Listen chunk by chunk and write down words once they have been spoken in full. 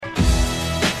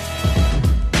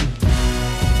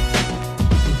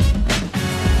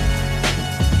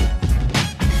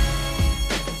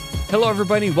Hello,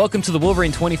 everybody. Welcome to the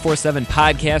Wolverine 24/7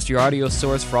 podcast, your audio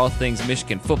source for all things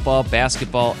Michigan football,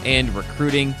 basketball, and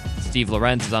recruiting. Steve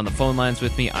Lorenz is on the phone lines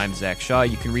with me. I'm Zach Shaw.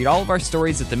 You can read all of our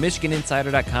stories at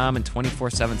themichiganinsider.com and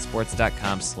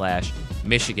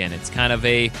 247sports.com/Michigan. It's kind of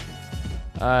I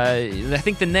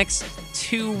think the next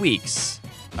 2 weeks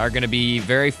are going to be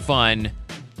very fun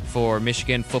for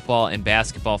Michigan football and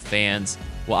basketball fans.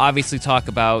 We'll obviously talk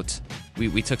about,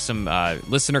 we took some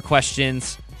listener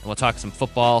questions, and we'll talk some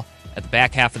football at the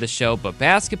back half of the show, but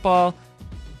basketball,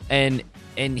 and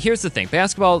here's the thing: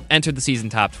 basketball entered the season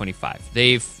top 25.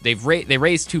 They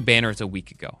raised two banners a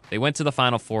week ago. They went to the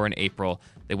Final Four in April.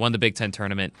 They won the Big Ten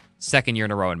tournament, second year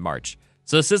in a row in March.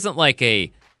 So this isn't like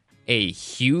a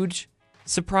huge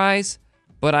surprise,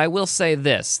 but I will say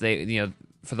this: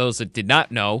 for those that did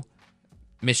not know,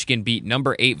 Michigan beat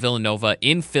number 8 Villanova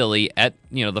in Philly at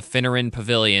the Finneran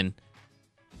Pavilion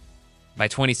by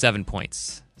 27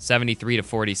 points.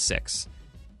 73-46.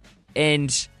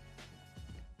 And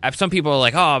some people are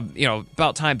like,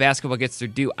 about time basketball gets their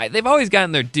due. They've always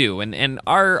gotten their due, and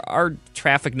our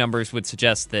traffic numbers would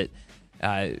suggest that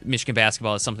Michigan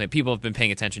basketball is something that people have been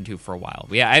paying attention to for a while.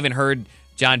 I haven't heard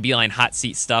John Beilein hot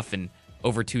seat stuff in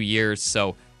over 2 years,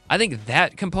 so I think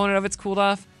that component of it's cooled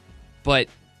off. But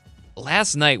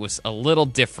last night was a little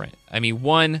different. I mean,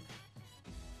 one,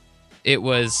 it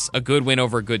was a good win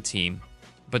over a good team.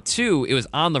 But two, it was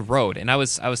on the road, and I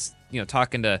was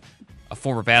talking to a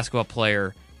former basketball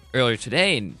player earlier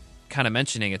today and kind of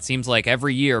mentioning it seems like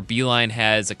every year Beilein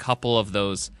has a couple of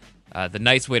those. The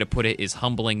nice way to put it is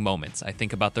humbling moments. I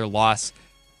think about their loss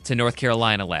to North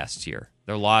Carolina last year,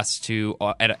 their loss to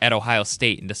at Ohio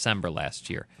State in December last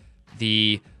year,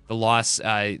 the loss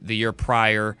the year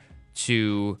prior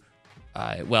to.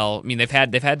 They've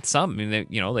had some. I mean,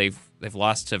 they've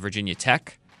lost to Virginia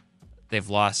Tech. They've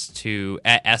lost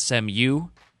at SMU.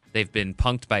 They've been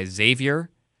punked by Xavier.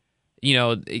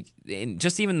 In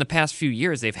just even the past few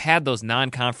years, they've had those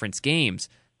non-conference games.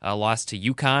 Lost to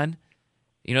UConn.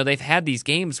 They've had these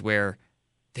games where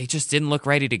they just didn't look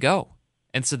ready to go.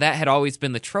 And so that had always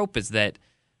been the trope, is that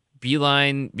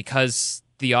Beilein, because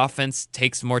the offense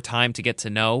takes more time to get to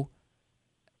know,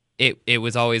 it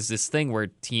was always this thing where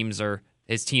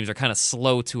his teams are kind of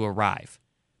slow to arrive.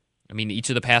 I mean, each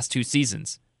of the past 2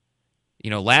 seasons.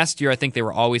 Last year, I think they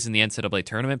were always in the NCAA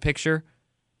tournament picture,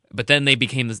 but then they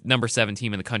became the number 7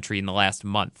 team in the country in the last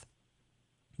month.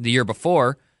 The year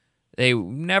before, they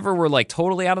never were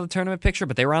totally out of the tournament picture,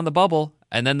 but they were on the bubble,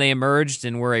 and then they emerged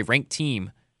and were a ranked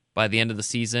team by the end of the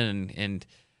season, and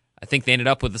I think they ended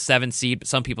up with the 7 seed, but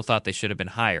some people thought they should have been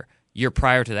higher. Year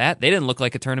prior to that, they didn't look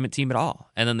like a tournament team at all,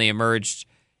 and then they emerged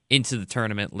into the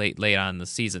tournament late on in the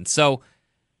season. So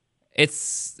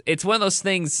it's one of those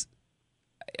things.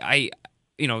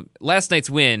 Last night's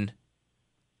win,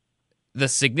 the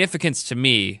significance to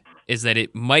me is that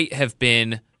it might have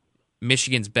been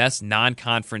Michigan's best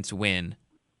non-conference win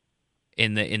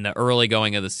in the early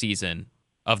going of the season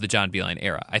of the John Beilein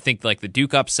era. I think the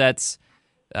Duke upsets,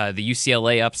 the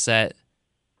UCLA upset,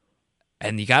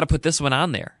 and you got to put this one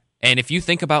on there. And if you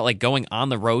think about going on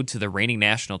the road to the reigning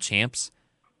national champs,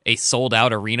 a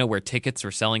sold-out arena where tickets are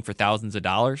selling for thousands of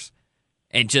dollars,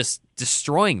 and just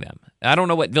destroying them. I don't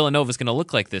know what Villanova is going to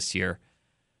look like this year,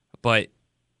 but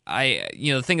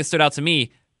the thing that stood out to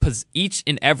me, each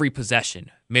and every possession,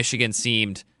 Michigan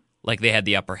seemed like they had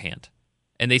the upper hand,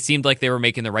 and they seemed like they were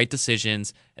making the right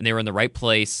decisions, and they were in the right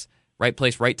place,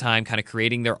 right time, kind of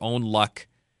creating their own luck.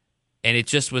 And it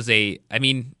just was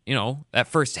that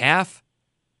first half,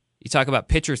 you talk about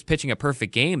pitchers pitching a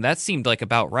perfect game, that seemed like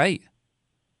about right.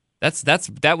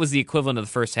 That was the equivalent of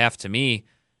the first half to me.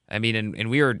 I mean, and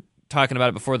we were talking about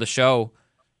it before the show,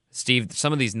 Steve,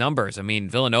 some of these numbers. I mean,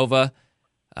 Villanova,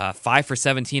 5 for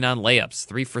 17 on layups,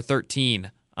 3 for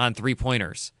 13 on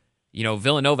three-pointers.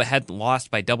 Villanova hadn't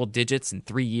lost by double digits in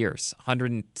 3 years,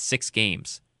 106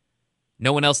 games.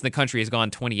 No one else in the country has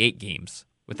gone 28 games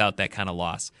without that kind of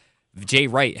loss. Jay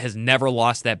Wright has never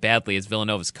lost that badly as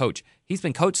Villanova's coach. He's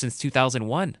been coached since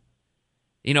 2001.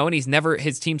 And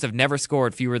his teams have never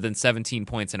scored fewer than 17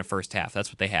 points in a first half.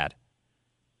 That's what they had.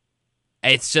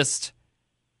 It's just,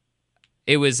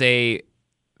 it's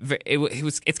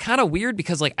kind of weird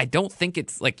because I don't think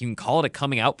it's you can call it a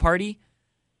coming out party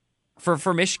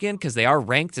for Michigan, because they are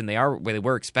ranked and they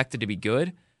were expected to be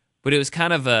good, but it was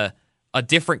kind of a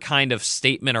different kind of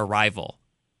statement arrival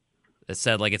that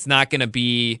said it's not going to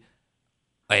be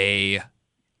a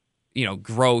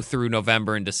grow through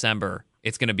November and December.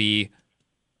 It's going to be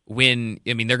win.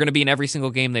 I mean, they're going to be in every single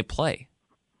game they play.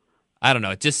 I don't know.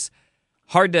 It's just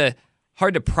hard to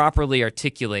properly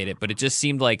articulate it, but it just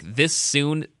seemed like this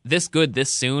good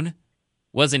this soon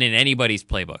wasn't in anybody's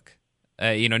playbook.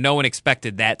 No one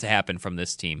expected that to happen from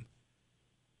this team.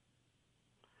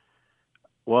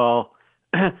 Well,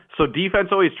 so defense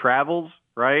always travels,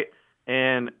 right?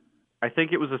 And I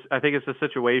think it's a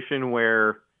situation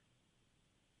where,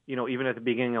 even at the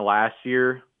beginning of last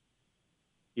year,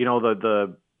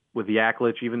 the with the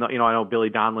Yaklich, even though, I know Billy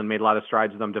Donlin made a lot of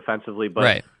strides with them defensively, but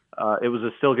Right. It was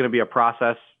still going to be a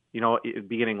process,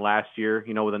 beginning last year,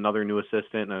 with another new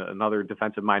assistant, another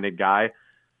defensive-minded guy.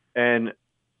 And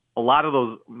a lot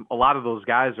of those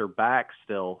guys are back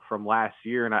still from last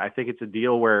year. And I think it's a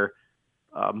deal where,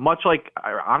 much like,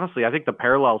 honestly, I think the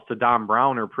parallels to Don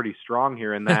Brown are pretty strong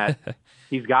here in that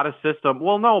he's got a system.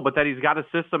 Well, no, but that he's got a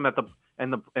system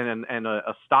and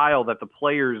a style that the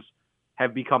players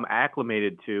have become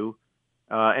acclimated to,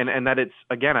 and that it's,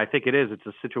 again, I think it's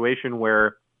a situation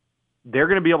where they're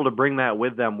going to be able to bring that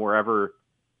with them wherever,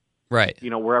 right?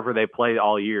 Wherever they play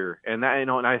all year, and that,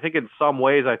 and I think in some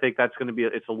ways, I think that's going to be,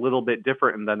 it's a little bit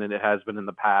different than it has been in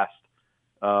the past.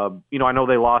 I know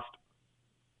they lost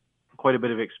quite a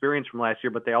bit of experience from last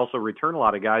year, but they also return a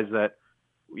lot of guys that,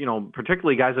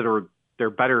 particularly guys that they're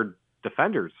better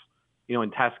defenders,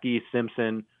 in Teskey,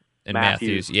 Simpson, and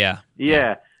Matthews. Yeah.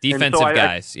 Defensive so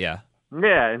guys. Yeah.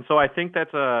 And so I think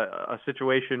that's a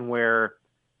situation where,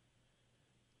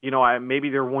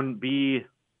 maybe there wouldn't be,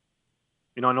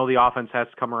 I know the offense has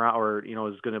to come around, or,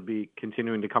 is going to be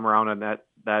continuing to come around on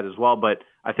that as well. But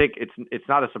I think it's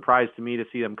not a surprise to me to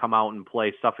see them come out and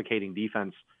play suffocating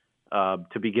defense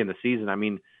to begin the season. I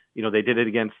mean, they did it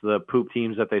against the poop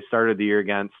teams that they started the year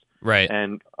against. Right.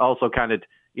 And also kind of,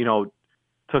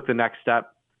 took the next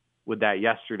step with that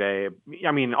yesterday.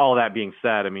 I mean, all that being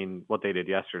said, I mean, what they did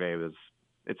yesterday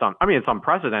it's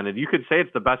unprecedented. You could say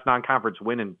it's the best non-conference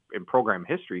win in program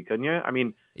history, couldn't you? I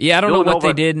mean, yeah, I don't know what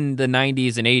they did in the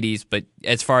 90s and 80s, but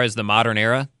as far as the modern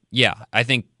era, yeah, I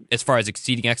think as far as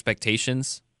exceeding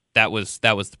expectations, that was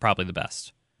probably the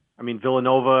best. I mean,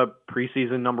 Villanova,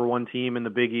 preseason number 1 team in the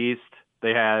Big East.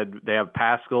 They have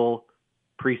Pascal,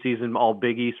 preseason All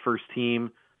Big East first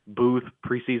team. Booth,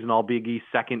 preseason All Big East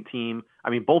second team. I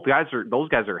mean, those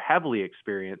guys are heavily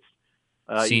experienced.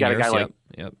 Seniors, you got a guy like,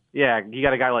 yep. Yeah, you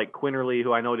got a guy like Quinterly,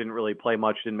 who I know didn't really play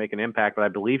much, didn't make an impact, but I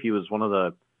believe he was one of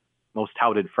the most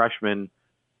touted freshmen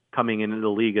coming into the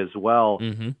league as well.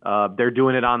 Mm-hmm. They're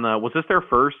doing it was this their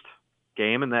first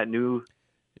game in that new?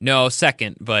 No,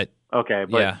 second, but okay,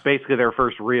 but yeah. Basically their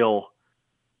first real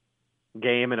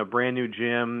game in a brand new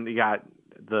gym. You got,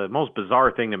 the most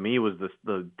bizarre thing to me was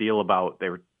the deal about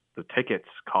the tickets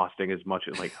costing as much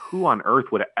as, like, who on earth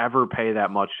would ever pay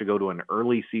that much to go to an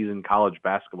early season college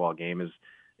basketball game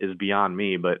is beyond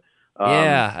me. But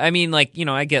yeah, I mean, like,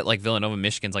 I get like Villanova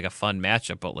Michigan's like a fun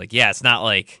matchup, but like, yeah, it's not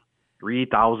like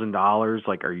 $3,000.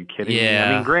 Like, are you kidding me? Yeah.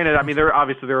 I mean, granted, there are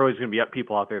always going to be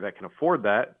people out there that can afford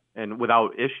that and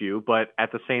without issue, but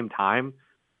at the same time,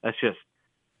 that's just,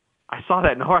 I saw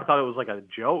that and I thought it was like a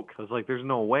joke. I was like, there's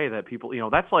no way that people,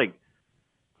 that's like,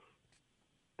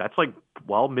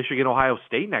 well, Michigan, Ohio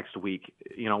State next week.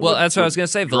 Well, that's what I was going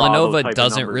to say. Villanova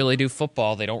doesn't really do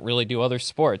football. They don't really do other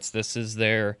sports. This is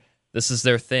their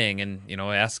thing. And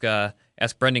ask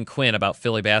Brendan Quinn about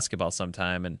Philly basketball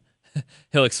sometime, and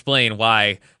he'll explain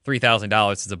why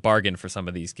 $3,000 is a bargain for some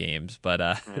of these games. But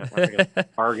yeah,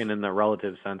 bargain in the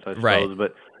relative sense, I suppose. Right.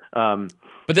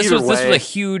 But this was a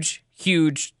huge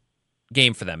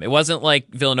game for them. It wasn't like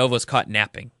Villanova was caught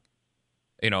napping.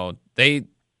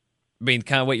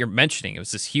 Kind of what you're mentioning. It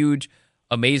was this huge,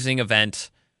 amazing event,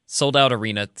 sold-out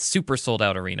arena, super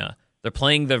sold-out arena. They're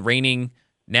playing the reigning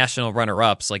national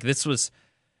runner-ups. Like, it was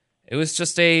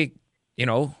just a,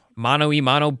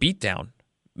 mano-a-mano beatdown.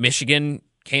 Michigan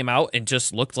came out and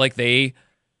just looked like they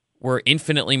were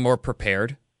infinitely more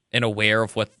prepared and aware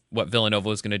of what Villanova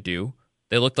was going to do.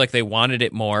 They looked like they wanted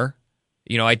it more.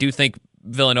 I do think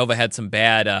Villanova had some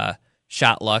bad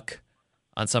shot luck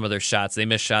on some of their shots. They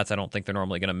missed shots I don't think they're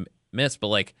normally going to miss,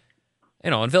 but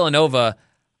in Villanova,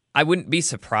 I wouldn't be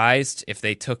surprised if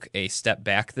they took a step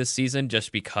back this season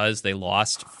just because they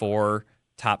lost 4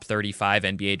 top 35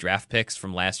 NBA draft picks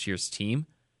from last year's team.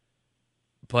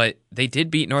 But they did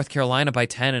beat North Carolina by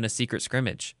 10 in a secret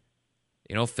scrimmage.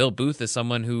 Phil Booth is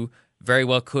someone who very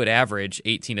well could average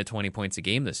 18 to 20 points a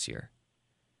game this year.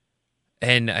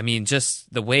 And I mean,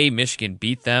 just the way Michigan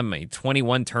beat them,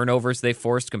 21 turnovers they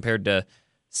forced compared to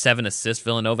 7 assists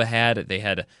Villanova had. They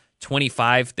had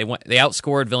 25. They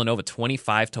outscored Villanova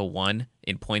 25-1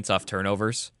 in points off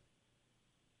turnovers.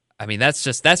 I mean, that's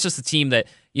just a team that,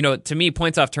 to me,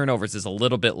 points off turnovers is a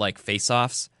little bit like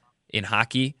face-offs in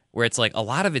hockey, where it's like a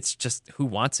lot of it's just who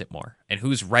wants it more and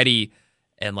who's ready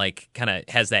and like kind of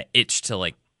has that itch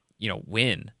to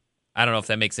win. I don't know if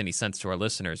that makes any sense to our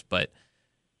listeners, but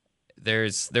there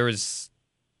was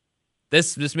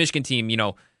this Michigan team,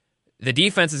 the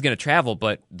defense is going to travel,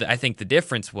 but I think the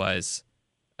difference was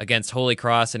against Holy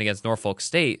Cross and against Norfolk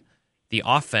State, the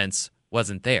offense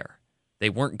wasn't there. They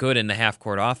weren't good in the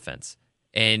half-court offense.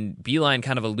 And Beilein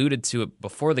kind of alluded to it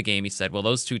before the game. He said, well,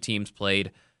 those two teams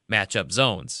played matchup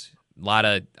zones. A lot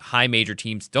of high major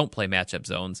teams don't play matchup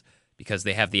zones because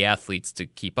they have the athletes to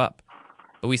keep up.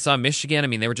 But we saw Michigan,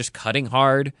 they were just cutting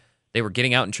hard. They were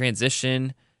getting out in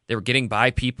transition. They were getting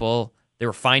by people. They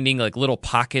were finding like little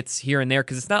pockets here and there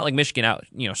because it's not like Michigan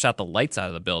shot the lights out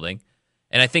of the building.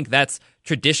 And I think that's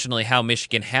traditionally how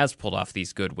Michigan has pulled off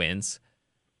these good wins.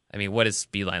 What is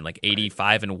Beilein, like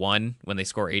 85-1 when they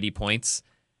score 80 points?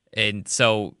 And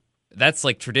so that's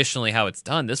like traditionally how it's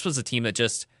done. This was a team that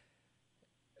just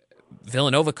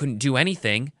Villanova couldn't do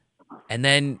anything, and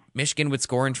then Michigan would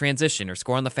score in transition or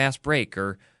score on the fast break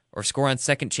or score on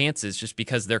second chances just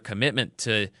because their commitment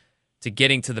to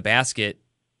getting to the basket,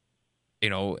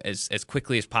 as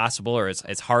quickly as possible or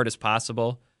as hard as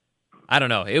possible. I don't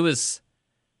know. It was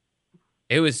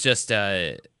just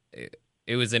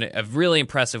it was a really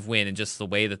impressive win, and just the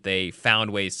way that they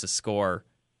found ways to score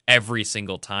every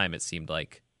single time, it seemed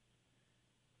like.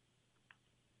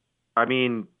 The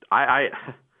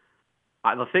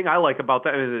thing I like about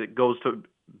that is it goes to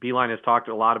Beilein has talked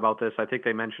a lot about this. I think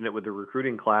they mentioned it with the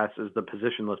recruiting class is the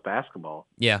positionless basketball.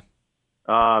 Yeah.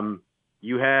 When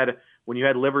you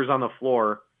had Livers on the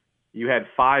floor, you had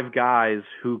 5 guys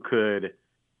who could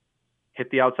hit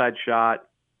the outside shot,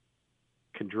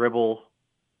 could dribble,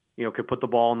 could put the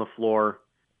ball on the floor,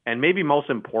 and maybe most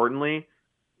importantly,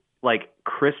 like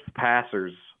crisp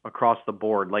passers across the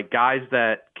board, like guys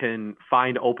that can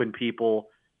find open people,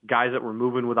 guys that were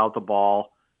moving without the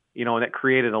ball, and that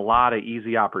created a lot of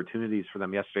easy opportunities for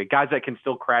them yesterday. Guys that can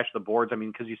still crash the boards.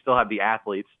 Because you still have the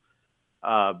athletes.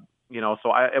 So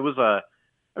it was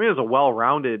a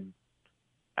well-rounded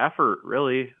effort,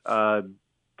 really. And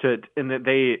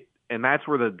that's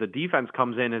where the defense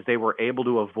comes in, is they were able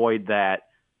to avoid that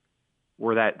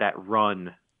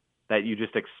run that you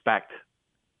just expect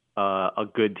a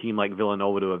good team like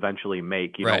Villanova to eventually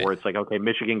make. Right. Where it's like, okay,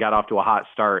 Michigan got off to a hot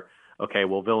start. Okay,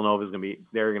 well, Villanova's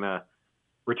they're gonna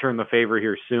return the favor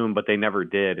here soon, but they never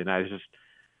did. And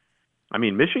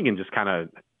Michigan just kind of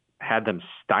had them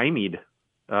stymied.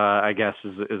 I guess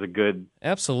is a good.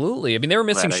 Absolutely. They were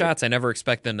missing shots I never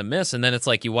expect them to miss, and then it's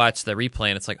like you watch the replay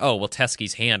and it's like, oh, well,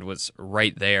 Teskey's hand was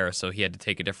right there, so he had to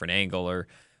take a different angle, or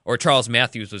Charles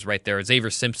Matthews was right there, or Xavier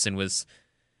Simpson was,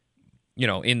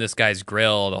 in this guy's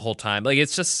grill the whole time. Like,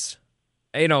 it's just,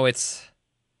 it's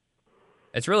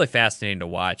really fascinating to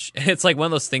watch. It's like one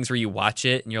of those things where you watch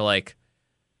it and you're like,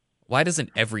 why doesn't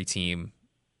every team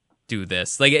do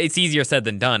this? Like, it's easier said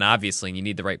than done, obviously, and you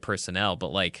need the right personnel,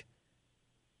 but like,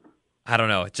 I don't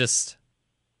know. It's just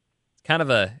kind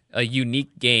of a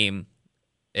unique game,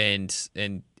 and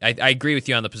I agree with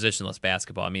you on the positionless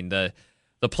basketball. The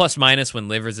plus minus when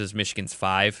Livers is Michigan's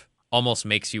 5 almost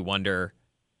makes you wonder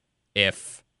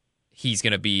if he's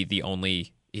going to be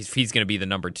if he's going to be the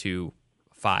number 2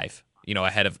 5,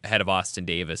 ahead of Austin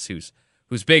Davis, who's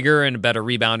bigger and a better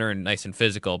rebounder and nice and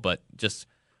physical, but just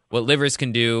what Livers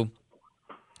can do,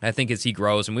 I think, as he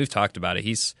grows, and we've talked about it,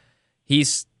 he's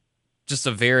just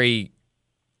a very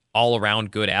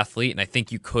all-around good athlete, and I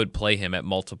think you could play him at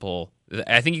multiple.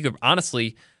 I think you could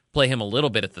honestly play him a little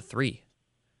bit at the 3.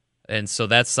 And so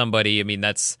that's somebody,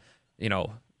 that's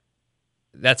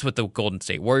what the Golden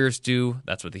State Warriors do.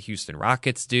 That's what the Houston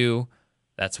Rockets do.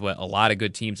 That's what a lot of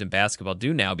good teams in basketball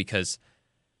do now because,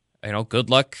 good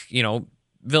luck.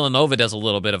 Villanova does a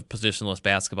little bit of positionless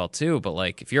basketball too, but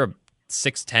like if you're a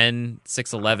 6'10",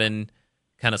 6'11",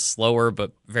 kind of slower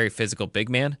but very physical big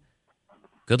man,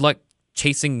 good luck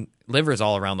chasing Livers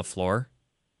all around the floor,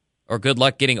 or good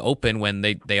luck getting open when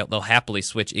they'll happily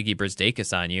switch Iggy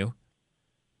Brzdakis on you.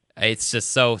 It's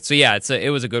just so yeah. It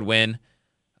was a good win.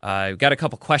 We've got a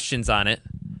couple questions on it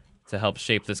to help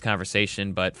shape this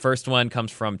conversation, but first one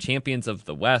comes from Champions of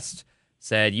the West.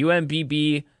 Said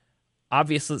UMBB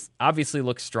obviously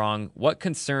looks strong. What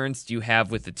concerns do you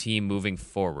have with the team moving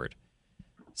forward?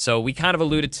 So we kind of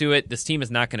alluded to it. This team is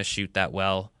not going to shoot that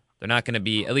well. They're not going to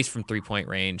be, at least from 3-point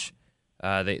range.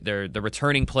 The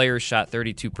returning players shot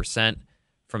 32%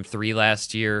 from 3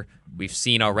 last year. We've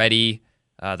seen already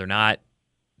they're not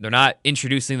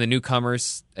introducing the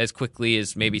newcomers as quickly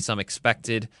as maybe some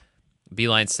expected.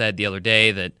 Beilein said the other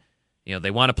day that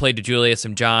they want to play DeJulius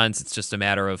and Johns. It's just a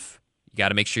matter of you got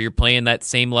to make sure you're playing that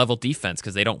same level defense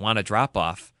because they don't want to drop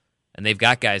off, and they've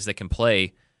got guys that can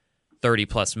play 30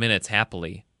 plus minutes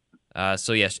happily.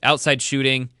 So yes, outside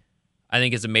shooting. I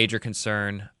think is a major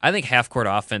concern. I think half-court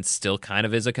offense still kind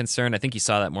of is a concern. I think you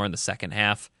saw that more in the second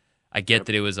half. I get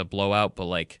that it was a blowout, but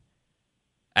like,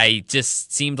 I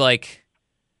just seemed like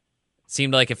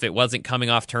if it wasn't coming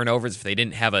off turnovers, if they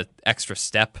didn't have an extra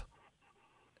step,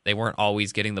 they weren't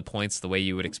always getting the points the way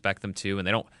you would expect them to, and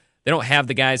they don't have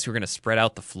the guys who are going to spread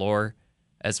out the floor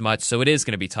as much. So it is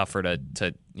going to be tougher to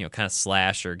kind of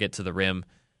slash or get to the rim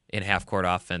in half-court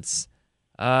offense.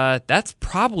 That's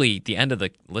probably the end of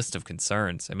the list of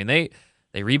concerns. I mean, they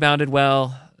rebounded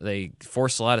well. They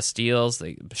forced a lot of steals.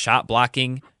 Shot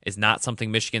blocking is not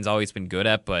something Michigan's always been good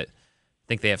at, but I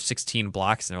think they have 16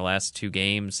 blocks in their last 2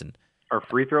 games. And are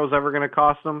free throws ever going to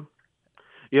cost them?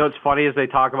 It's funny as they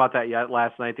talk about that yet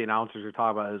last night, the announcers are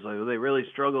talking about it. It's like, they really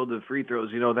struggled with free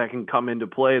throws, that can come into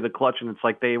play, the clutch, and it's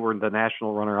like they were the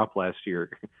national runner-up last year.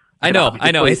 I know.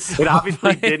 It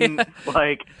obviously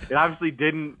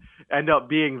didn't end up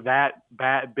being that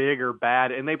big or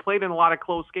bad, and they played in a lot of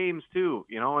close games too.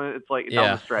 It's like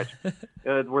down the stretch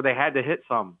where they had to hit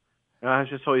some. It's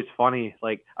just always funny.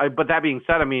 But that being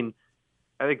said, I mean,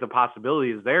 I think the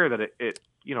possibility is there that it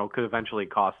could eventually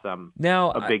cost them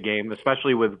a big game,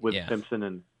 especially with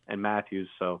Simpson and Matthews.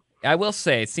 So I will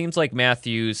say, it seems like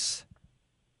Matthews.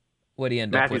 What did he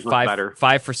end up with?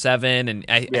 5 for 7, and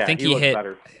I think he hit.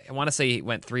 Better. I want to say he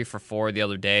went 3 for 4 the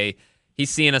other day. He's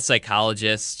seeing a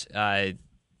psychologist. I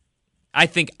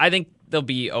think they'll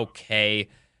be okay.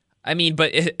 I mean,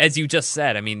 but as you just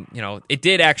said, I mean, it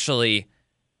did actually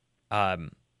hurt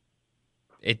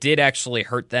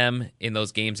them in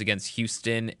those games against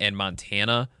Houston and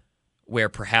Montana, where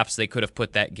perhaps they could have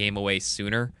put that game away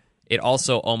sooner. It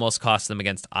also almost cost them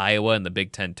against Iowa in the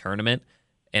Big Ten tournament.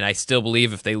 And I still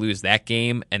believe if they lose that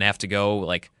game and have to go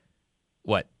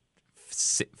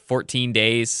 14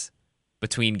 days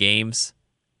between games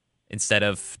instead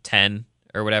of 10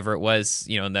 or whatever it was,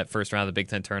 in that first round of the Big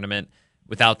Ten tournament,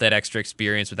 without that extra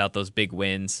experience, without those big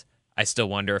wins, I still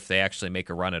wonder if they actually make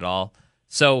a run at all.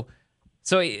 So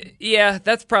yeah,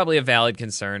 that's probably a valid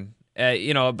concern.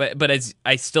 But as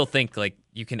I still think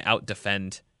you can out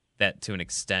defend that to an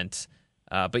extent.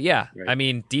 But yeah, right. I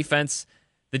mean,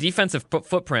 the defensive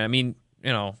footprint. I mean,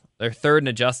 they're third in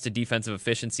adjusted defensive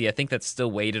efficiency. I think that's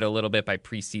still weighted a little bit by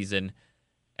preseason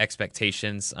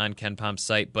expectations on KenPom's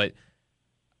site, but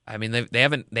I mean, they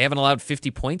haven't allowed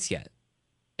 50 points yet,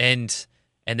 and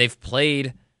they've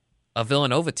played a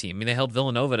Villanova team. I mean, they held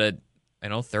Villanova to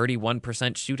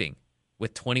 31% shooting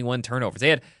with 21 turnovers.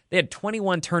 They had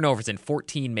 21 turnovers and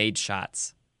 14 made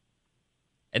shots.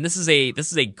 And this is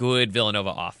a good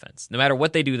Villanova offense. No matter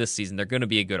what they do this season, they're going to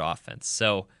be a good offense.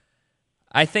 So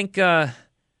I think the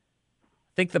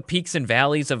peaks and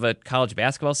valleys of a college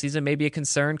basketball season may be a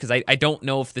concern, because I don't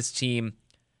know if this team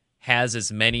has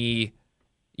as many,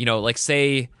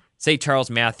 say Charles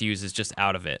Matthews is just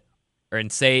out of it,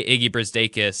 and say Iggy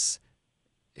Brzdakis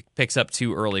picks up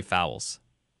 2 early fouls.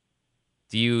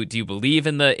 Do you believe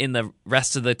in the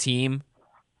rest of the team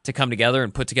to come together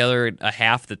and put together a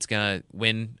half that's going to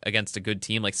win against a good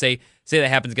team? Like say that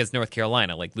happens against North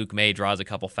Carolina, like Luke May draws a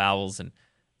couple fouls and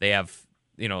they have,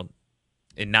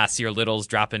 and Nasir Little's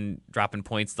dropping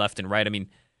points left and right. I mean,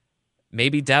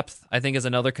 maybe depth, I think, is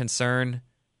another concern.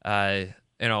 Finding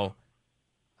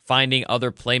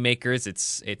other playmakers.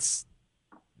 It's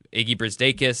Iggy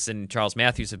Brzdakis and Charles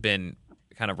Matthews have been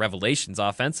kind of revelations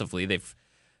offensively. They've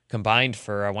combined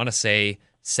for, I want to say,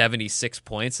 76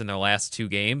 points in their last 2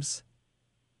 games.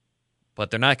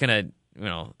 But they're not going to,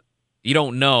 you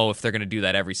don't know if they're going to do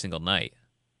that every single night.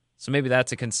 So maybe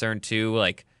that's a concern too.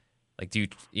 Do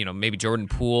you, maybe Jordan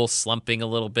Poole slumping a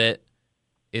little bit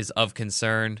is of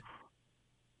concern.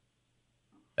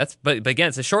 But again,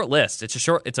 it's a short list. It's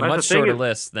a much shorter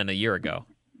list than a year ago.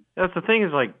 That's the thing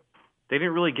is they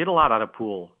didn't really get a lot out of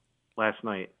Poole last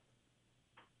night.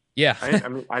 Yeah.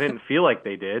 I didn't feel like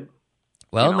they did.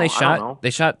 Well, and they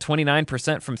shot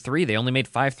 29% from 3. They only made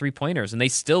 5 3-pointers, and they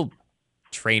still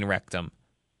train wrecked them.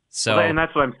 So, and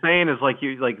that's what I'm saying is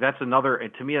that's another.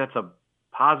 And to me, that's a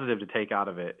positive to take out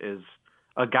of it, is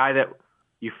a guy that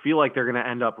you feel like they're going to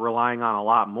end up relying on a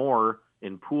lot more.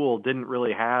 In Poole didn't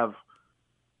really have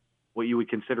what you would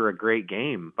consider a great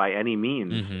game by any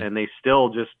means, and they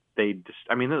still it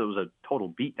was a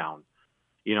total beatdown.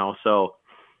 So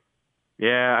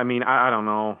yeah, I mean, I don't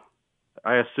know.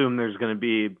 I assume there's going to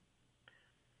be,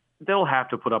 they'll have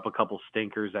to put up a couple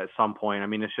stinkers at some point. I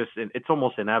mean, it's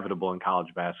almost inevitable in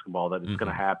college basketball that it's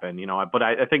going to happen, But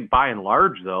I think by and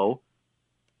large, though,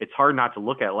 it's hard not to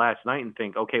look at last night and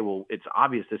think, okay, well, it's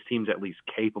obvious this team's at least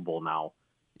capable now.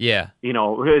 Yeah.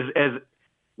 As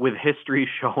with history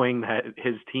showing that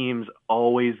his teams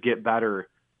always get better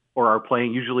or are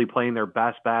usually playing their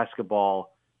best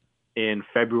basketball in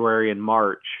February and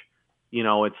March,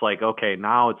 it's like, okay,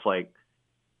 now it's like,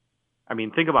 I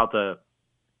mean, think about the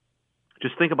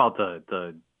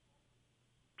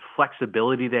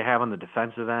flexibility they have on the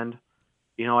defensive end.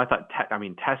 I thought,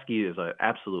 Teske is an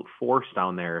absolute force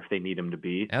down there if they need him to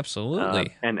be.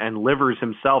 Absolutely. And Livers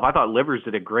himself, I thought Livers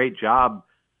did a great job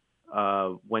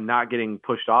when not getting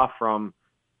pushed off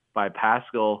by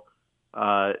Pascal.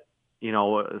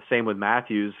 Same with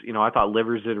Matthews. I thought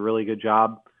Livers did a really good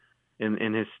job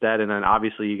in his stead. And then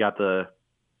obviously you got the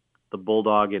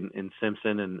Bulldog in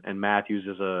Simpson, and Matthews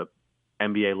is a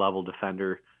NBA level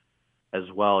defender as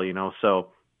well, So,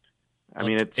 I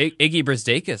mean, it's Iggy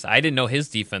Brzdakis. I didn't know his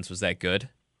defense was that good.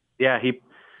 Yeah,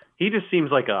 he just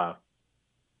seems like a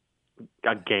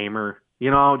gamer,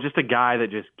 just a guy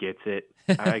that just gets it.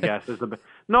 I guess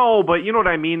no, but you know what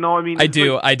I mean. No, I mean I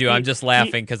do. I'm just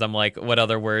laughing because I'm like, what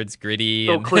other words? Gritty,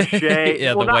 so and cliche.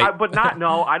 yeah, well,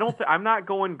 no, I don't. I'm not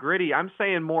going gritty. I'm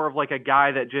saying more of like a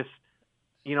guy that just,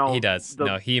 he does.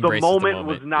 He the embraces moment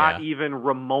was not yeah. even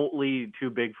remotely too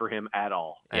big for him at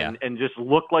all, and Yeah. and just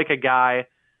looked like a guy.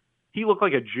 He looked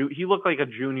like a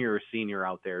junior or senior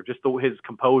out there. Just his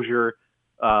composure,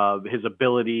 his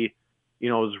ability,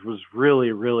 was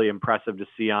really, really impressive to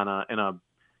see in a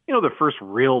the first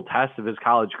real test of his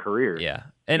college career. Yeah,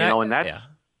 and that's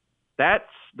that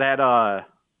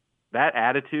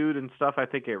attitude and stuff. I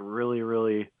think it really,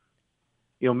 really,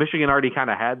 Michigan already kind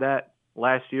of had that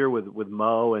last year with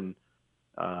Mo, and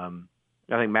I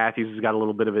think Matthews has got a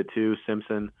little bit of it too.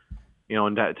 Simpson.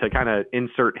 And to kind of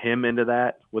insert him into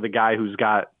that with a guy who's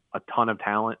got a ton of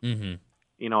talent,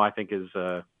 I think is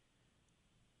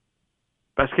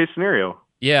best case scenario.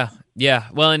 Yeah.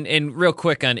 Well, and real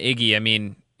quick on Iggy, I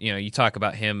mean, you talk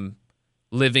about him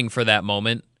living for that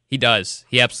moment. He does.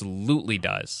 He absolutely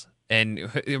does. And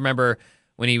remember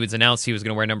when he was announced he was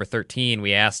going to wear number 13,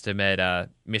 we asked him at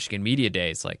Michigan Media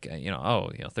Days, like,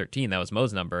 13, that was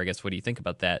Mo's number. I guess, what do you think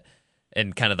about that?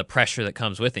 And kind of the pressure that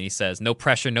comes with it. And he says, "No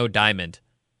pressure, no diamond."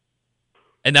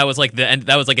 And that was like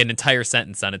an entire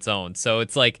sentence on its own. So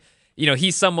it's like,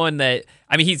 he's someone that,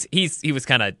 I mean, he was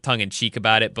kind of tongue in cheek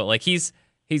about it, but like he's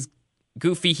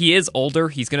goofy. He is older.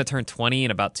 He's going to turn 20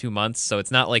 in about 2 months. So it's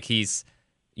not like he's,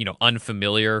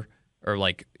 unfamiliar or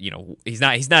like, he's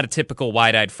not a typical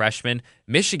wide-eyed freshman.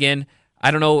 Michigan,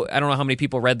 I don't know how many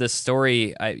people read this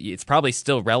story. It's probably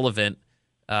still relevant.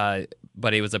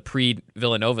 But it was a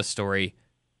pre-Villanova story.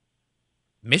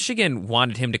 Michigan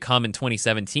wanted him to come in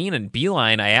 2017, and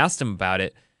Beeline, I asked him about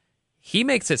it. He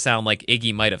makes it sound like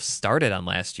Iggy might have started on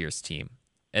last year's team,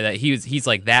 and that he's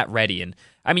like that ready. And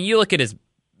I mean, you look at his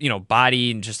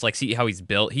body and just like see how he's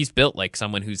built. He's built like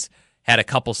someone who's had a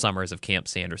couple summers of Camp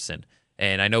Sanderson.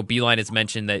 And I know Beeline has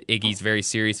mentioned that Iggy's very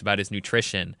serious about his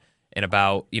nutrition and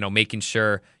about making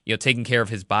sure taking care of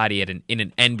his body in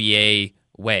an NBA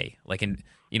way, like in.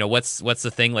 What's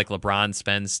the thing, like LeBron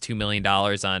spends $2 million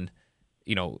on,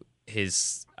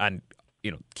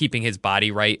 keeping his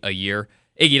body right a year.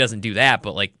 Iggy doesn't do that,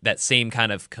 but like that same kind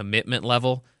of commitment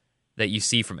level that you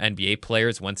see from NBA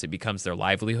players once it becomes their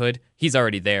livelihood, he's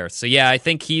already there. So yeah, I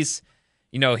think he's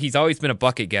always been a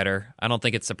bucket getter. I don't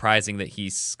think it's surprising that he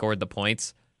scored the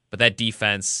points, but that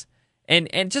defense and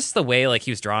just the way like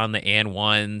he was drawing the and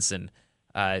ones and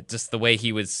just the way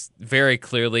he was very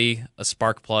clearly a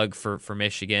spark plug for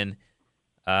Michigan.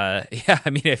 I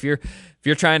mean, if you're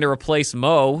trying to replace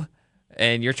Mo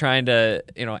and you're trying to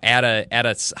add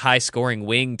a high scoring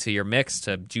wing to your mix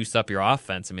to juice up your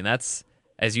offense, I mean that's,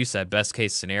 as you said, best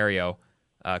case scenario.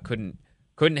 Couldn't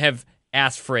have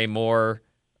asked for a more.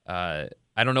 I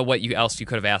don't know what else you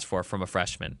could have asked for from a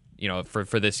freshman.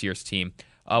 For this year's team.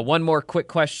 One more quick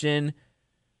question.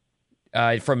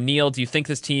 From Neil, do you think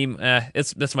this team,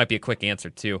 this might be a quick answer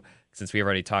too, since we've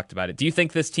already talked about it. Do you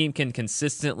think this team can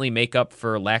consistently make up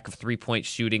for lack of 3-point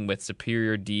shooting with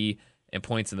superior D and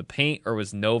points in the paint, or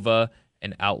was Nova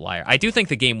an outlier? I do think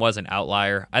the game was an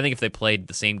outlier. I think if they played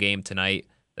the same game tonight,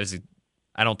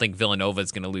 I don't think Villanova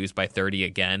is going to lose by 30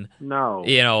 again. No.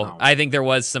 I think there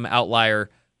was some outlier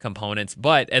components,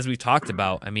 but as we talked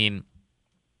about, I mean,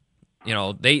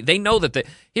 they know that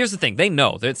here's the thing. They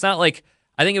know that it's not like,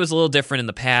 I think it was a little different in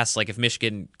the past. Like if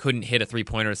Michigan couldn't hit a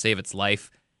 3-pointer to save its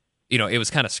life, it was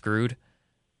kind of screwed.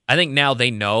 I think now they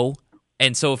know.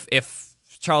 And so if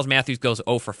Charles Matthews goes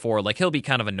 0 for 4, like he'll be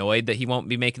kind of annoyed that he won't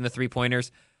be making the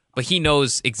 3-pointers, but he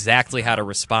knows exactly how to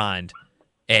respond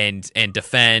and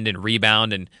defend and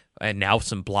rebound and now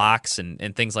some blocks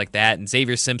and things like that. And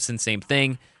Xavier Simpson, same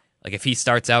thing. Like if he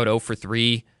starts out 0 for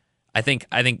 3, I think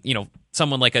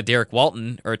someone like a Derek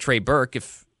Walton or a Trey Burke,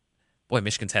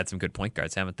 Michigan's had some good point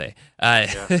guards, haven't they? I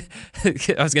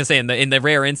was going to say in the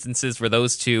rare instances where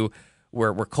those two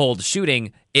were cold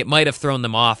shooting, it might have thrown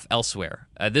them off elsewhere.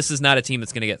 This is not a team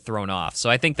that's going to get thrown off. So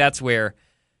I think that's where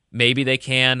maybe they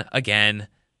can. Again,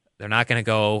 they're not going to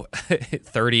go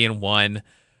 30-1.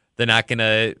 They're not going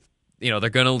to, they're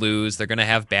going to lose. They're going to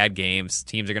have bad games.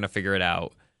 Teams are going to figure it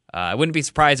out. I wouldn't be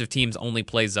surprised if teams only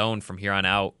play zone from here on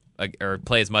out, or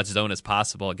play as much zone as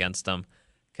possible against them.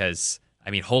 Because,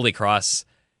 Holy Cross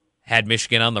had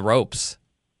Michigan on the ropes.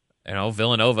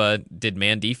 Villanova did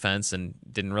man defense and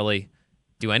didn't really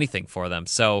do anything for them.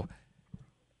 So,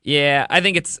 yeah, I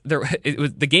think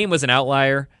the game was an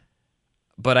outlier,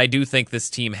 but I do think this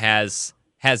team has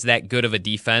that good of a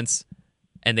defense,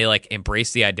 and they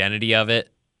embrace the identity of it.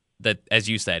 That, as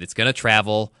you said, it's going to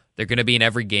travel. They're going to be in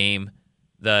every game.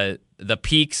 The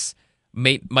peaks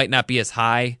might not be as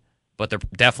high, but they're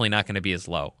definitely not going to be as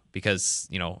low, because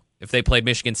if they played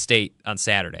Michigan State on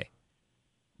Saturday,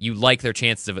 you like their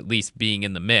chances of at least being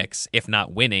in the mix, if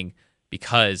not winning,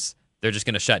 because they're just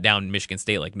going to shut down Michigan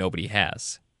State like nobody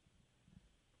has.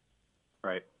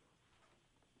 Right.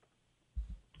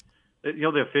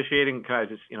 The officiating, kind of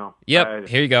just, Yep,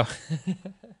 here you go.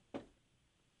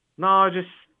 No, just,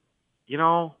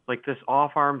 this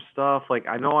off-arm stuff.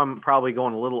 I know I'm probably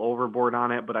going a little overboard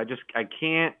on it, but I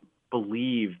can't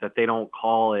believe that they don't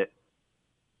call it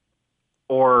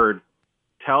or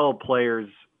tell players,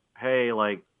 hey,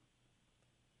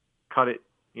 cut it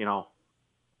down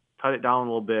a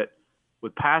little bit.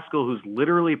 With Paschal, who's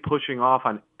literally pushing off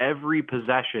on every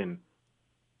possession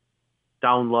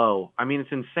down low.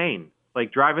 It's insane.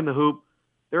 Driving the hoop.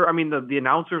 The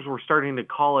announcers were starting to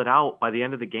call it out by the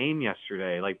end of the game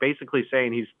yesterday, basically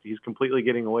saying he's completely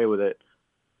getting away with it.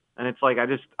 And it's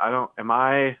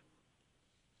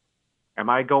am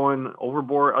I going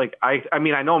overboard? I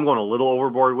know I'm going a little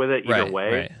overboard with it either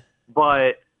way, right.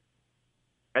 But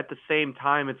at the same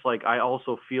time, it's I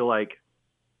also feel like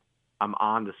I'm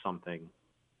on to something.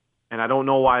 And I don't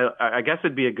know why. I guess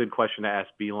it'd be a good question to ask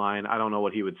Beilein. I don't know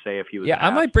what he would say if he was asked. I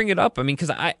might bring it up. Because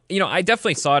I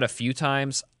definitely saw it a few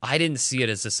times. I didn't see it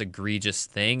as this egregious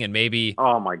thing, and maybe.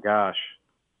 Oh my gosh.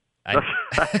 I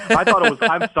thought it was.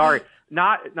 I'm sorry.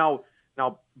 Not no,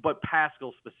 but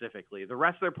Paschal specifically. The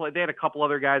rest of their play, they had a couple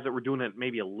other guys that were doing it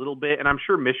maybe a little bit, and I'm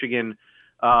sure Michigan.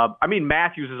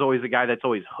 Matthews is always the guy that's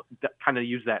always kind of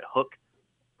used that hook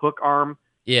arm.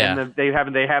 Yeah. And they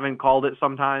haven't called it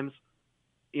sometimes.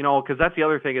 Because that's the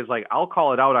other thing is I'll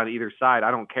call it out on either side.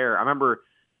 I don't care. I remember,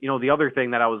 the other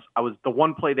thing that I was the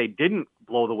one play they didn't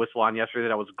blow the whistle on yesterday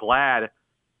that I was glad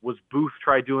was Booth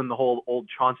tried doing the whole old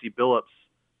Chauncey Billups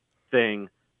thing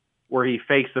where he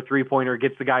fakes the 3-pointer,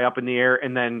 gets the guy up in the air,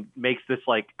 and then makes this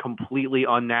completely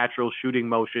unnatural shooting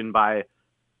motion by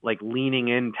leaning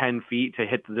in 10 feet to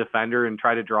hit the defender and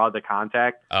try to draw the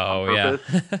contact on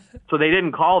purpose. Yeah. So they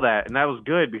didn't call that, and that was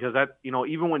good because that,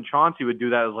 even when Chauncey would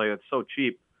do that, it was it's so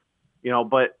cheap.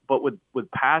 But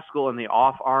with Paschal and the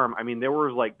off arm, there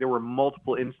were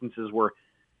multiple instances where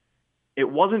it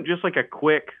wasn't just a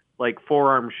quick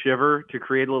forearm shiver to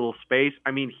create a little space.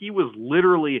 He was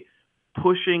literally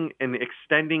pushing and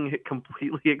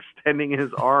completely extending his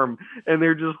arm, and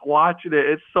they're just watching it.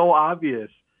 It's so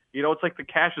obvious. It's the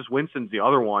Cassius Winston's the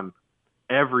other one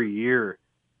every year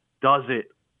does it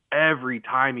every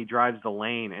time he drives the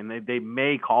lane, and they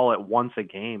may call it once a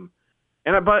game.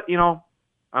 But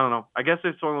I don't know. I guess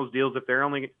it's one of those deals. If they're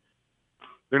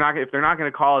not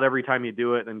going to call it every time you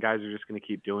do it, then guys are just going to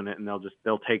keep doing it, and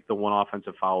they'll take the one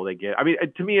offensive foul they get.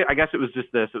 To me, I guess it was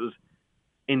just this. It was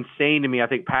insane to me. I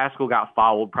think Paschal got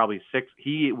fouled probably 6.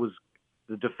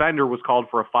 The defender was called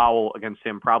for a foul against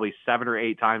him probably 7 or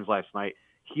 8 times last night.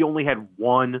 He only had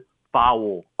 1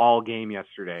 foul all game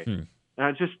yesterday. And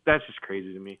that's just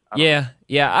crazy to me. Yeah.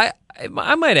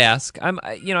 I might ask.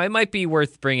 It might be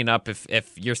worth bringing up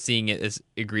if you're seeing it as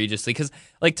egregiously, because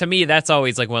to me that's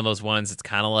always one of those ones. It's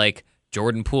kind of like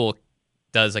Jordan Poole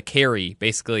does a carry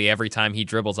basically every time he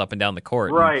dribbles up and down the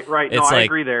court. Right. No, I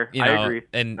agree there. I agree.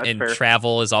 And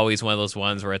travel is always one of those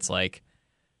ones where it's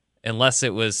unless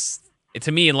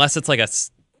it's a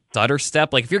stutter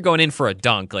step. If you're going in for a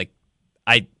dunk,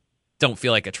 I don't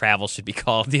feel like a travel should be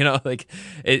called, but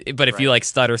if you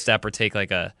stutter step or take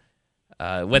a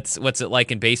what's it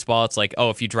like in baseball? It's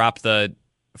if you drop the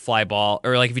fly ball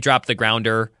or if you drop the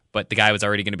grounder, but the guy was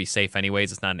already going to be safe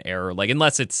anyways, it's not an error.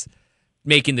 Unless it's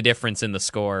making the difference in the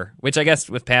score, which I guess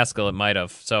with Paschal it might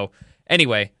have. So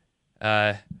anyway,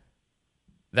 that's.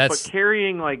 But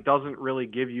carrying doesn't really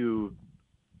give you.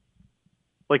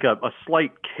 A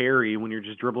slight carry when you're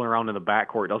just dribbling around in the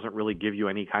backcourt doesn't really give you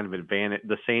any kind of advantage.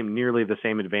 Nearly the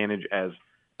same advantage as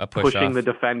a push pushing off. the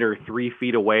defender 3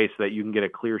 feet away so that you can get a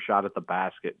clear shot at the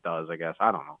basket does, I guess.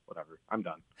 I don't know. Whatever. I'm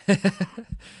done.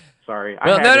 Sorry.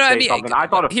 Well, I had to say something. I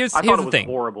thought it was thing.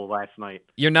 horrible last night.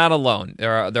 You're not alone.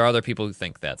 There are other people who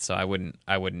think that, so I wouldn't.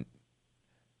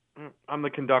 I'm the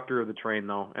conductor of the train,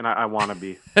 though, and I want to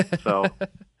be. So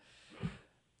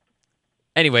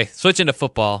anyway, switching to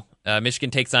football.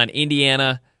 Michigan takes on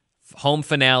Indiana. Home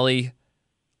finale.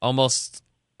 Almost,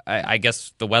 I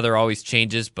guess the weather always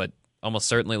changes, but almost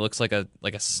certainly looks like a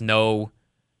snow,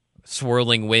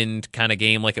 swirling wind kind of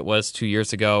game like it was 2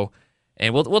 years ago.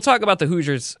 And we'll talk about the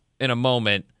Hoosiers in a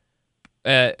moment.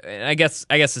 I guess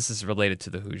this is related to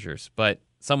the Hoosiers, but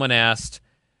someone asked,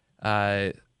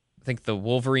 I think the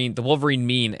Wolverine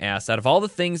Mean asked, out of all the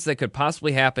things that could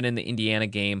possibly happen in the Indiana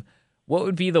game, what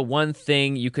would be the one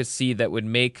thing you could see that would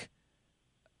make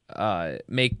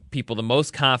people the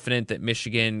most confident that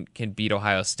Michigan can beat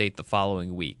Ohio State the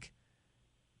following week?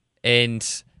 And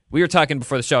we were talking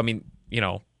before the show. I mean,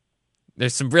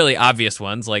 there's some really obvious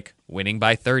ones like winning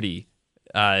by 30,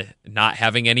 not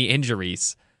having any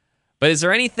injuries. But is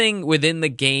there anything within the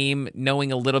game,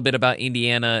 knowing a little bit about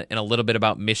Indiana and a little bit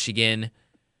about Michigan,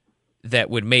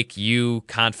 that would make you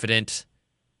confident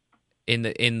in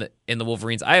the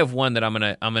Wolverines? I have one that I'm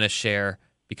gonna share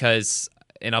because,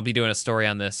 and I'll be doing a story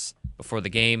on this before the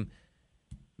game.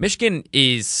 Michigan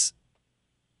is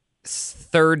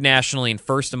third nationally and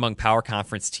first among power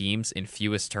conference teams in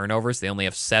fewest turnovers. They only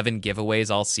have 7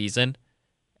 giveaways all season,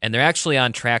 and they're actually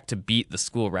on track to beat the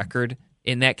school record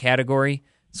in that category.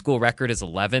 School record is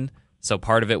 11, so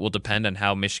part of it will depend on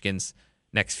how Michigan's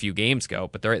next few games go,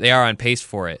 but they are on pace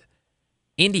for it.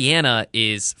 Indiana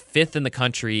is 5th in the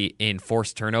country in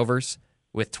forced turnovers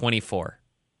with 24,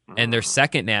 and they're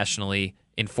second nationally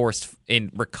in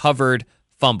recovered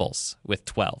fumbles with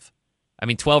 12.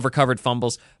 12 recovered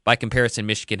fumbles. By comparison,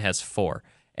 Michigan has 4.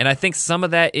 And I think some of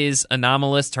that is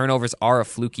anomalous. Turnovers are a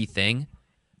fluky thing.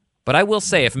 But I will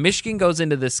say, if Michigan goes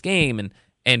into this game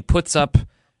and puts up,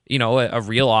 a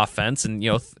real offense and,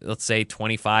 let's say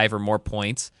 25 or more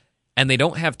points, and they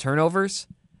don't have turnovers,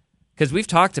 because we've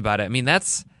talked about it.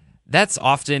 That's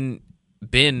often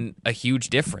been a huge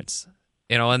difference.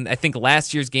 And I think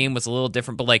last year's game was a little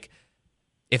different, but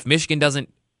if Michigan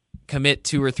doesn't commit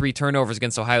 2 or 3 turnovers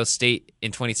against Ohio State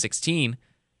in 2016,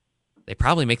 they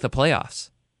probably make the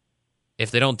playoffs.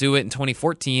 If they don't do it in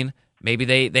 2014,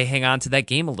 maybe they hang on to that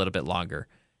game a little bit longer.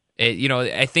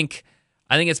 I think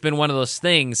it's been one of those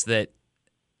things that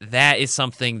is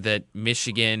something that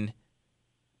Michigan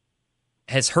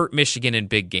has hurt Michigan in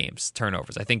big games,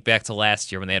 turnovers. I think back to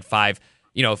last year when they had 5,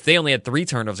 if they only had 3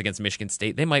 turnovers against Michigan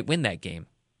State, they might win that game.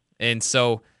 And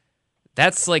so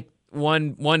that's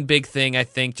one big thing, I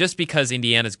think, just because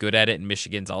Indiana's good at it and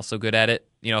Michigan's also good at it.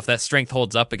 If that strength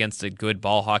holds up against a good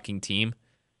ball hawking team,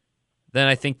 then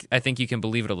I think you can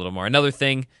believe it a little more. Another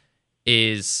thing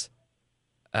is,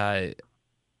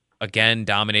 again,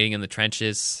 dominating in the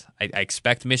trenches. I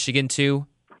expect Michigan to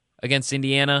against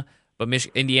Indiana, but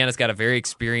Indiana's got a very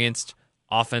experienced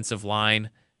offensive line,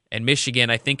 and Michigan,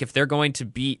 I think if they're going to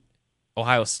beat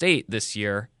Ohio State this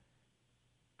year,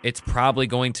 it's probably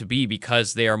going to be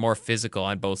because they are more physical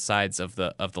on both sides of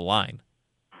the line.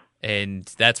 And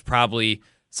that's probably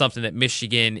something that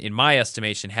Michigan, in my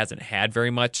estimation, hasn't had very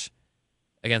much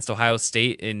against Ohio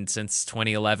State since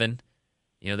 2011.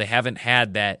 They haven't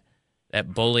had that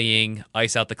bullying,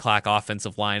 ice out the clock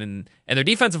offensive line, and their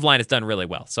defensive line has done really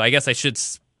well. So I guess I should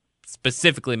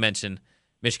specifically mention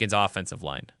Michigan's offensive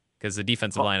line, because the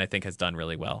defensive line, I think, has done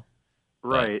really well.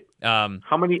 Right. But,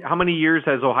 how many years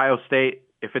has Ohio State,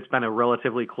 if it's been a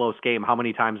relatively close game, how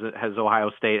many times has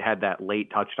Ohio State had that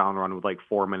late touchdown run with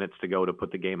 4 minutes to go to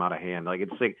put the game out of hand?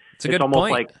 It's a good almost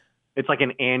point. It's like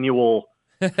an annual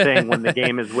thing when the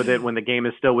game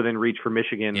is still within reach for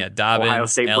Michigan. Yeah, Dobbins, Ohio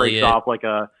State Elliott, breaks off like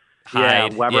a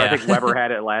Hyde. Weber. Yeah. I think Weber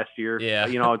had it last year. Yeah.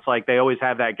 It's like they always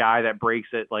have that guy that breaks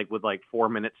it with 4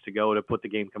 minutes to go to put the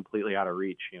game completely out of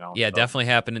reach. Yeah, Definitely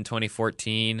happened in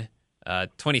 2014,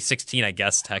 2016, I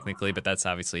guess technically, but that's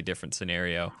obviously a different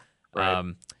scenario.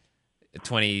 Right.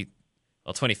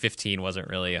 2015 wasn't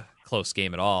really a close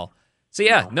game at all. So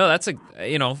yeah, no, that's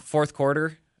fourth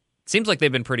quarter. Seems like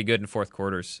they've been pretty good in fourth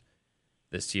quarters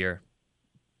this year.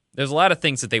 There's a lot of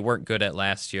things that they weren't good at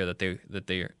last year that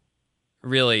they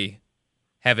really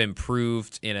have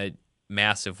improved in a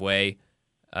massive way.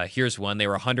 Here's one. They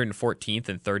were 114th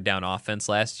in third down offense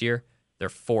last year. They're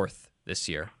 4th this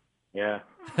year. Yeah.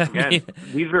 Again,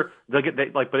 these are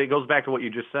but it goes back to what you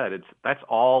just said.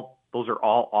 Those are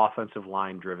all offensive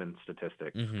line driven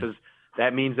statistics, because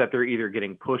that means that they're either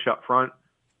getting push up front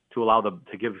to allow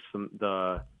to give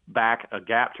the back a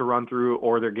gap to run through,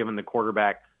 or they're giving the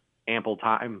quarterback ample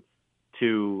time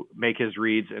to make his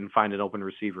reads and find an open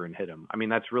receiver and hit him. I mean,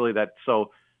 that's really that.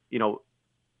 So,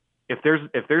 if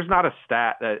there's not a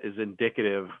stat that is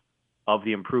indicative of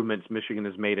the improvements Michigan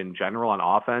has made in general on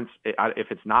offense, if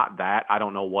it's not that, I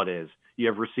don't know what is. You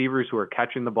have receivers who are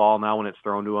catching the ball now when it's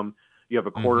thrown to them. You have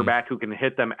a quarterback who can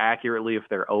hit them accurately if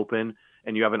they're open,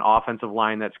 and you have an offensive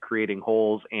line that's creating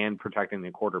holes and protecting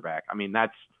the quarterback. I mean,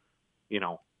 that's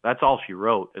all she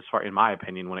wrote, as far, in my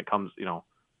opinion, when it comes,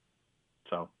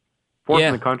 so fourth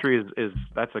in the country is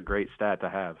that's a great stat to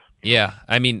have. Yeah.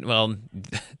 I mean, well,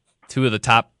 two of the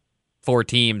top 4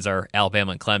 teams are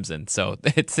Alabama and Clemson. So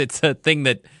it's a thing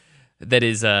that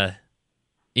is,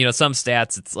 some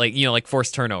stats, it's like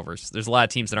forced turnovers. There's a lot of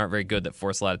teams that aren't very good that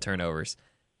force a lot of turnovers.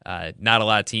 Not a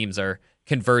lot of teams are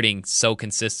converting so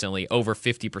consistently over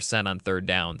 50% on third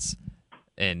downs,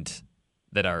 and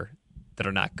that are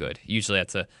not good. Usually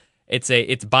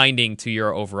it's binding to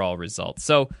your overall results.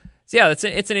 So yeah, it's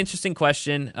an interesting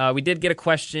question. We did get a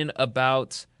question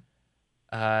about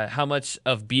how much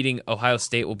of beating Ohio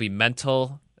State will be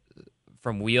mental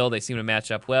from Wheel. They seem to match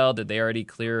up well. Did they already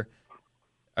clear?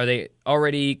 Are they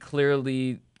already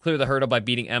clearly clear the hurdle by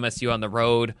beating MSU on the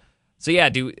road? So yeah,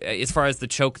 as far as the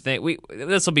choke thing,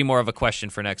 this will be more of a question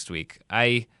for next week.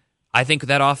 I think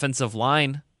that offensive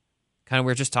line, kind of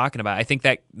we were just talking about, I think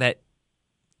that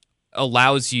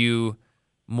allows you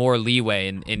more leeway,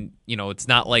 and it's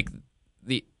not like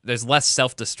there's less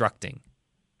self-destructing,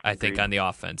 I think, on the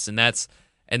offense, and that's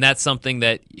something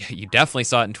that you definitely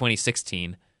saw it in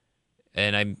 2016,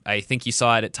 and I think you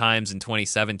saw it at times in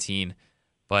 2017.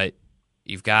 But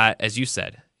you've got, as you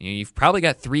said, you've probably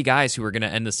got 3 guys who are going to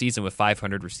end the season with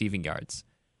 500 receiving yards.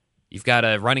 You've got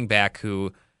a running back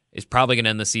who is probably going to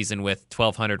end the season with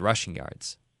 1,200 rushing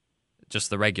yards, just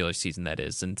the regular season, that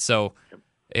is. And so,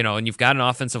 and you've got an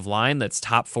offensive line that's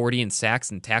top 40 in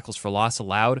sacks and tackles for loss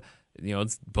allowed.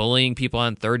 It's bullying people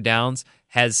on third downs,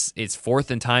 has its 4th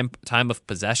in time of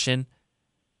possession.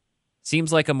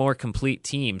 Seems like a more complete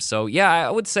team. So yeah,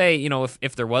 I would say,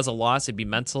 if there was a loss, it'd be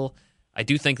mental. I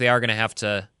do think they are going to have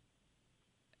to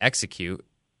execute,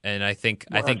 and I think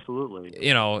absolutely.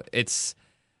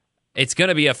 It's going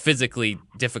to be a physically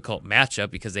difficult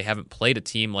matchup because they haven't played a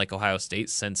team like Ohio State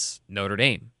since Notre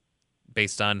Dame,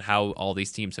 based on how all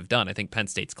these teams have done. I think Penn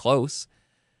State's close,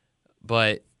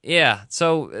 but yeah.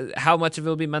 So how much of it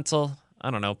will be mental? I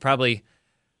don't know. Probably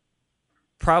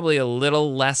a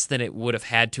little less than it would have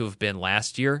had to have been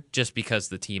last year, just because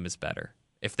the team is better.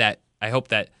 I hope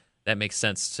that makes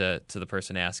sense to the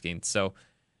person asking. So,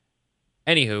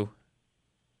 anywho,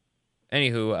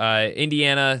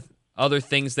 Indiana, other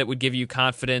things that would give you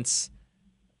confidence.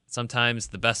 Sometimes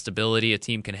the best ability a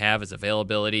team can have is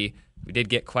availability. We did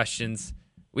get questions.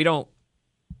 We don't,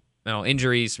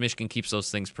 injuries, Michigan keeps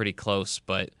those things pretty close,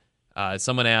 but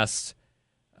someone asked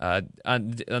on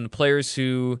the players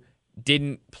who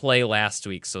didn't play last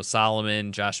week, so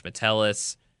Solomon, Josh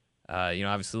Metellus,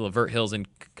 obviously Lavert Hill's in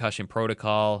concussion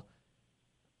protocol.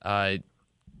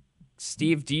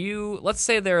 Steve, let's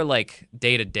say they're like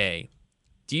day to day,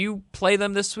 do you play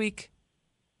them this week?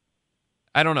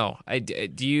 I don't know. I don't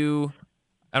know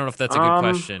if that's a good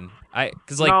question.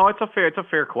 No, it's a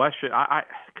fair question.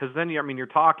 Because then you're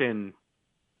talking,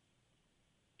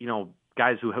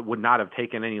 guys who would not have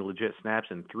taken any legit snaps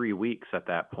in 3 weeks at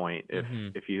that point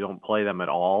if you don't play them at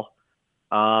all.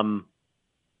 I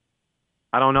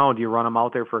don't know. Do you run them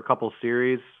out there for a couple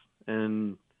series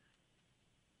and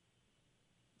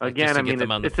again, get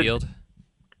them on the field?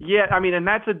 Yeah, and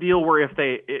that's a deal where if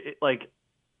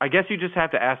I guess you just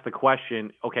have to ask the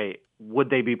question, okay, would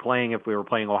they be playing if we were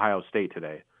playing Ohio State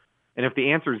today? And if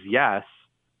the answer is yes,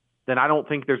 then I don't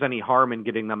think there's any harm in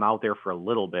getting them out there for a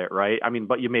little bit, right?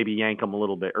 But you maybe yank them a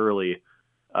little bit early,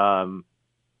 but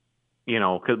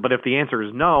if the answer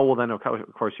is no, well, then of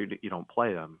course you don't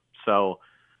play them. So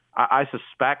I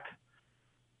suspect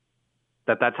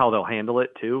that's how they'll handle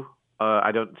it too.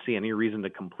 I don't see any reason to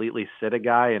completely sit a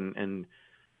guy. And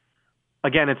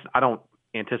again, I don't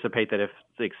anticipate that if,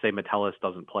 say, Metellus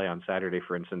doesn't play on Saturday,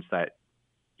 for instance, that,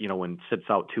 when sits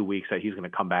out 2 weeks, that he's going to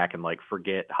come back and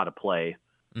forget how to play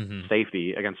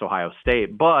safety against Ohio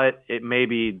State. But it may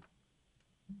be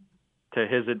to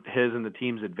his and the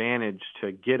team's advantage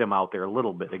to get him out there a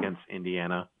little bit against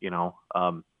Indiana,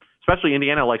 especially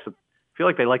Indiana feel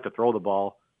like they like to throw the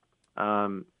ball,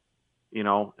 and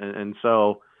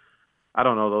so I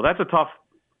don't know though. That's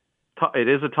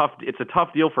it's a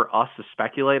tough deal for us to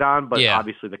speculate on, but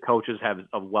obviously the coaches have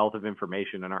a wealth of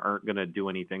information and aren't going to do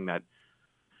anything that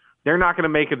they're not going to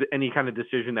make any kind of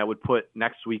decision that would put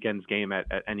next weekend's game at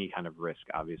any kind of risk,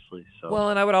 obviously. So.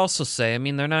 Well, and I would also say,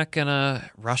 they're not going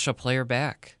to rush a player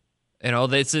back.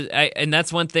 And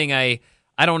that's one thing I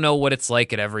don't know what it's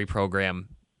like at every program,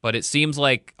 but it seems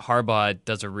like Harbaugh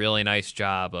does a really nice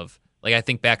job of, like, I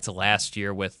think back to last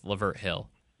year with Lavert Hill,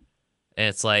 and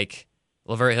it's like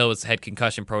Lavert Hill had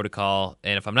concussion protocol,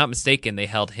 and if I'm not mistaken, they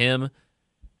held him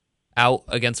out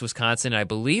against Wisconsin. And I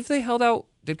believe they held out.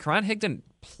 Did Karan Higdon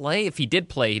play? If he did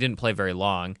play, he didn't play very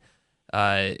long.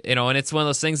 And it's one of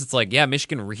those things. It's like, yeah,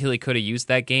 Michigan really could have used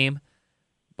that game,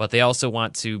 but they also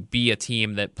want to be a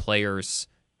team that players,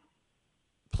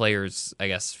 I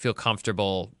guess, feel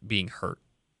comfortable being hurt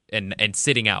and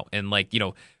sitting out and, like,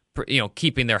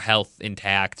 keeping their health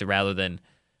intact rather than,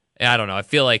 I don't know. I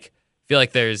feel like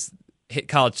there's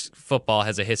college football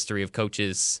has a history of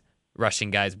coaches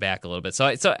rushing guys back a little bit. So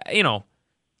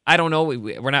I don't know.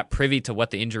 We're not privy to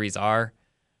what the injuries are.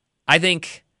 I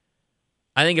think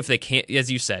if they can't,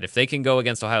 as you said, if they can go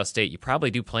against Ohio State, you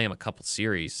probably do play them a couple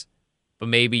series, but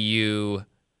maybe you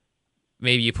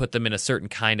put them in a certain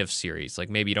kind of series. Like,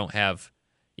 maybe you don't have,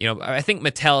 I think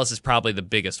Metellus is probably the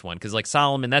biggest one because, like,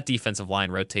 Solomon, that defensive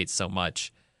line rotates so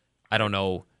much. I don't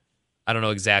know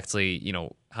exactly,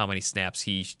 how many snaps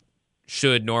he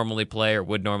should normally play or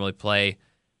would normally play.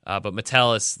 But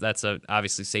Metellus,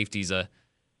 obviously safety's a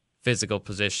physical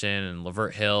position, and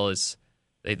Lavert Hill is,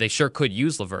 they sure could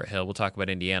use Lavert Hill. We'll talk about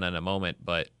Indiana in a moment,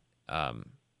 but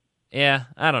yeah,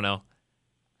 I don't know.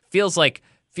 Feels like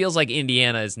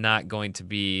Indiana is not going to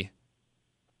be.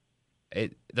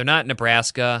 They're not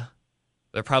Nebraska.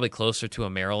 They're probably closer to a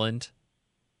Maryland.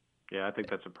 Yeah, I think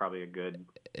that's probably a good.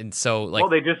 And so, like, well,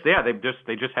 they just had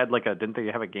didn't they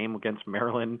have a game against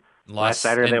Maryland last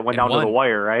Saturday? And, they went down to the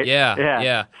wire, right?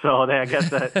 Yeah. So I guess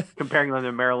that comparing them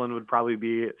to Maryland would probably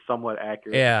be somewhat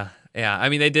accurate. Yeah. I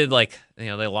mean, they did, like,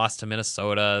 they lost to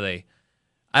Minnesota.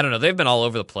 I don't know. They've been all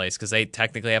over the place because they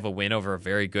technically have a win over a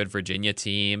very good Virginia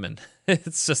team, and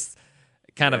it's just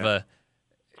kind of a.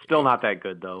 Still not that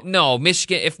good, though. No,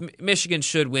 Michigan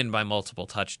should win by multiple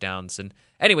touchdowns. And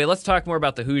anyway, let's talk more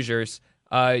about the Hoosiers.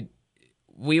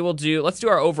 Let's do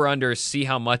our over-unders, see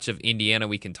how much of Indiana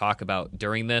we can talk about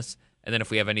during this, and then if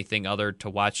we have anything other to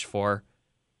watch for,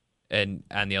 and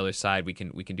on the other side, we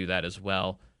can do that as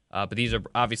well. But these are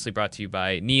obviously brought to you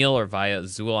by Neil or via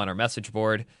Zool on our message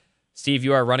board. Steve,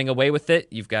 you are running away with it.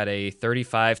 You've got a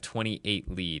 35-28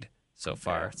 lead so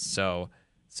far. Okay. So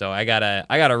I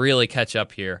gotta really catch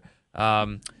up here.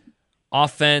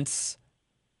 Offense,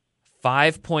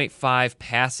 5.5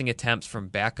 passing attempts from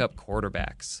backup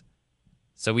quarterbacks.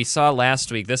 So we saw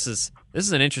last week. This is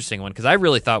an interesting one because I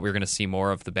really thought we were going to see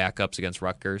more of the backups against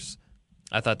Rutgers.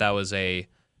 I thought that was a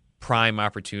prime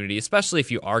opportunity, especially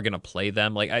if you are going to play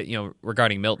them. Like,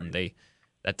 regarding Milton,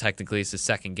 that technically is his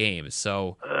second game.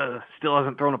 So still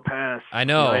hasn't thrown a pass. I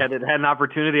know. Had an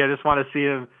opportunity. I just want to see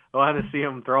him. I want to see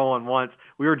him throw one once.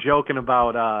 We were joking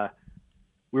that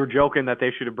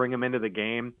they should bring him into the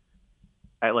game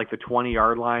at, like, the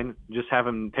 20-yard line, just have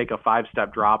him take a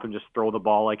 5-step drop and just throw the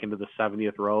ball, like, into the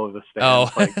 70th row of the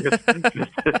stands,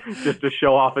 just to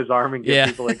show off his arm and get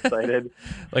people excited.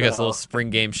 Like a little spring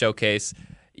game showcase.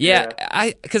 Yeah.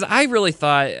 Because I really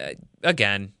thought,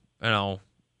 again,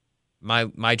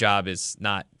 my job is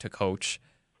not to coach.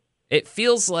 It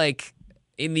feels like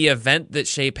in the event that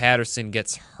Shea Patterson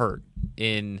gets hurt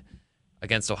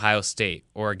against Ohio State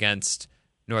or against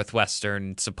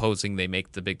Northwestern, supposing they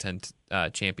make the Big Ten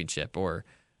championship, or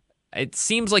it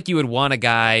seems like you would want a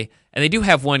guy, and they do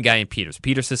have one guy in Peters.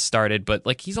 Peters has started, but,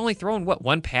 like, he's only thrown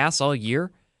one pass all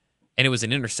year, and it was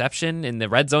an interception in the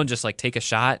red zone. Just, like, take a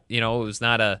shot. It was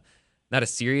not a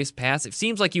serious pass. It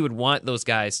seems like you would want those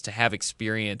guys to have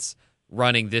experience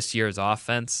running this year's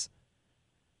offense.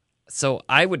 So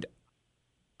I would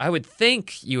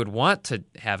think you would want to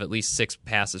have at least 6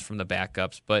 passes from the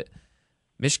backups, but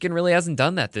Michigan really hasn't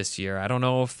done that this year. I don't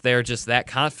know if they're just that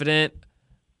confident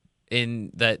in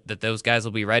that those guys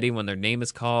will be ready when their name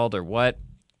is called or what.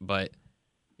 But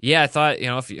yeah, I thought,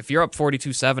 if you're up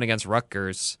 42-7 against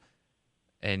Rutgers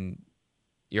and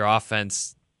your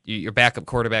offense, your backup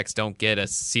quarterbacks don't get a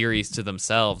series to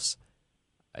themselves,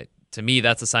 to me,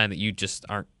 that's a sign that you just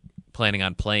aren't planning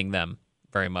on playing them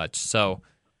very much. So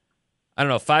I don't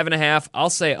know, 5.5.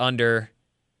 I'll say under.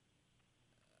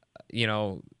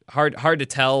 Hard to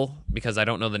tell because I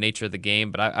don't know the nature of the game,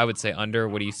 but I would say under.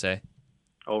 What do you say?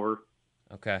 Over.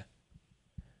 Okay.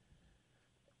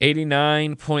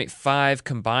 89.5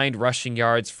 combined rushing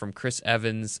yards from Chris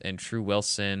Evans and True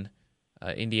Wilson.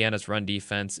 Indiana's run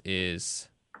defense is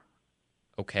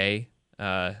okay,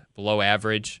 below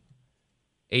average.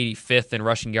 85th in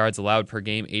rushing yards allowed per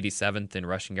game, 87th in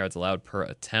rushing yards allowed per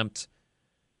attempt.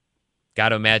 Got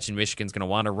to imagine Michigan's going to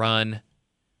want to run.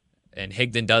 And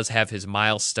Higdon does have his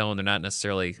milestone. They're not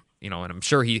necessarily and I'm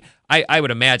sure I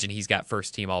would imagine he's got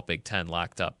first team All Big Ten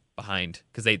locked up behind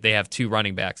because they have 2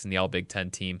 running backs in the All Big Ten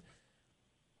team.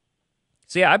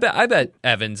 So yeah, I bet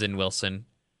Evans and Wilson.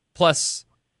 Plus,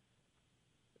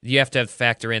 you have to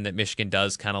factor in that Michigan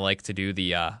does kind of like to do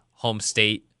the home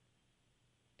state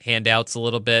handouts a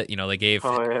little bit. They gave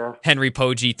Henry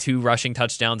Poggi 2 rushing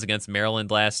touchdowns against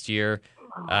Maryland last year.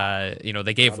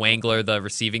 They gave Wangler the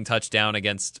receiving touchdown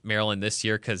against Maryland this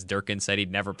year because Durkin said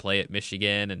he'd never play at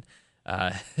Michigan. And,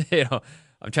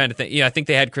 I'm trying to think. I think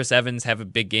they had Chris Evans have a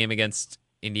big game against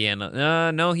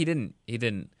Indiana. No, he didn't.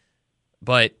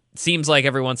 But seems like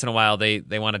every once in a while they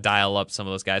want to dial up some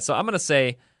of those guys. So I'm gonna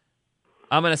say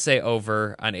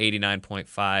over on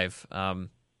 89.5.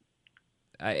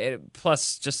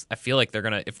 Plus, just I feel like they're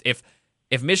gonna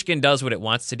if Michigan does what it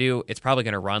wants to do, it's probably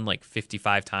gonna run like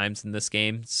 55 times in this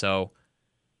game. So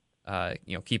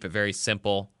keep it very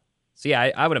simple. So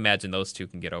yeah, I would imagine those two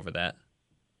can get over that.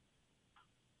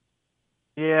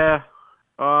 Yeah.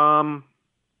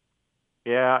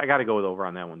 Yeah, I got to go with over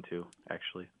on that one too,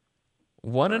 actually.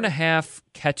 1.5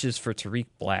 catches for Tariq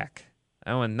Black.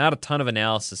 Oh, and not a ton of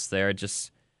analysis there.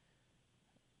 Just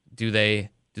do they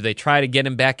try to get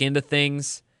him back into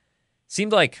things?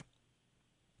 Seemed like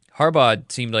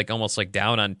Harbaugh seemed like almost like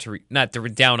down on Tariq, not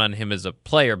down on him as a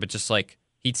player, but just like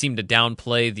he seemed to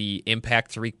downplay the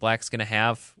impact Tariq Black's going to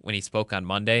have when he spoke on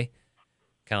Monday.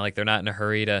 Kind of like they're not in a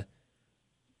hurry to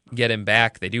get him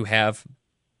back. They do have,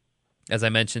 as I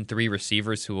mentioned, 3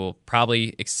 receivers who will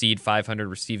probably exceed 500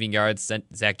 receiving yards.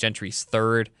 Zach Gentry's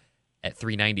third at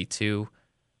 392.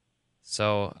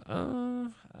 So,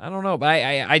 I don't know. But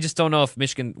I just don't know if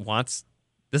Michigan wants...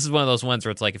 This is one of those ones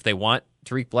where it's like if they want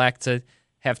Tariq Black to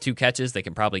have 2 catches, they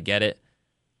can probably get it.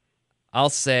 I'll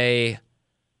say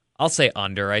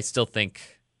under. I still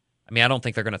think... I don't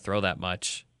think they're going to throw that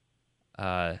much.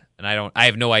 And I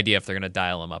have no idea if they're going to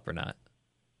dial him up or not.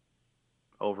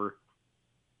 Over.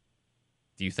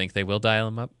 Do you think they will dial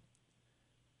him up?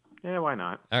 Yeah, why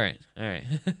not? All right.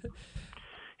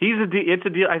 It's a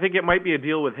deal. I think it might be a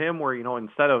deal with him where,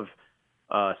 instead of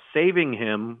saving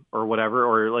him or whatever,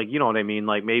 or like, you know what I mean?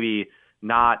 Like maybe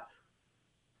not,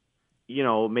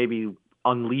 maybe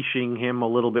unleashing him a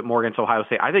little bit more against Ohio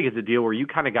State. I think it's a deal where you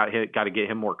kind of got to get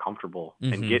him more comfortable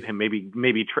and get him maybe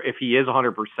if he is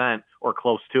 100% or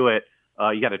close to it,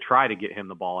 you got to try to get him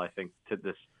the ball, I think, to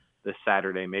this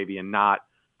Saturday maybe, and not,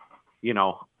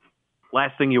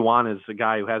 last thing you want is a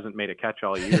guy who hasn't made a catch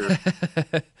all year.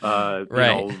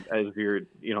 Right. As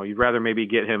you'd rather maybe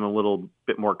get him a little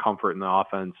bit more comfort in the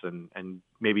offense and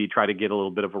maybe try to get a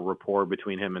little bit of a rapport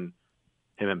between him and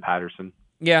Patterson.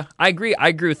 Yeah, I agree. I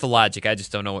agree with the logic. I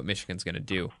just don't know what Michigan's going to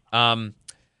do.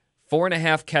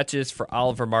 4.5 catches for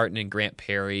Oliver Martin and Grant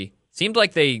Perry. Seemed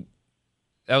like that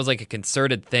was like a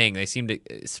concerted thing. They seemed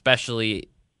especially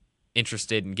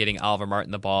interested in getting Oliver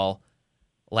Martin the ball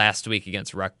last week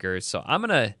against Rutgers. So I'm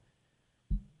gonna,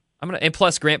 and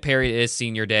plus Grant Perry is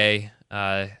senior day.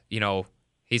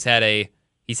 He's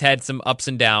had some ups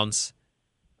and downs,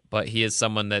 but he is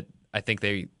someone that I think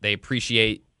they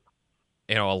appreciate,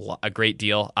 a great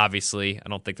deal. Obviously, I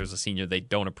don't think there's a senior they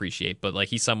don't appreciate, but like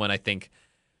he's someone I think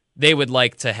they would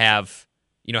like to have,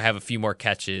 have a few more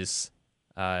catches.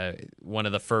 One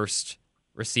of the first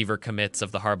receiver commits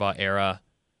of the Harbaugh era.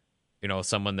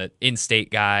 Someone that in-state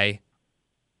guy,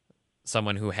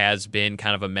 someone who has been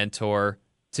kind of a mentor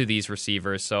to these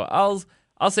receivers. So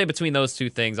I'll say between those two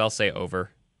things, I'll say over.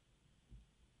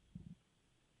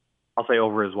 I'll say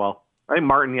over as well. I think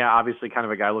Martin, yeah, obviously kind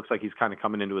of a guy, looks like he's kind of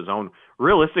coming into his own.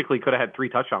 Realistically, could have had 3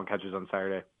 touchdown catches on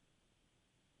Saturday.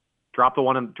 Dropped the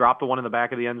one in the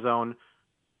back of the end zone.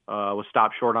 Was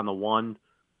stopped short on the one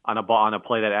on a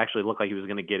play that actually looked like he was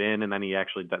going to get in, and then he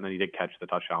did catch the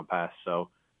touchdown pass. So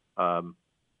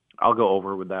I'll go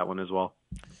over with that one as well.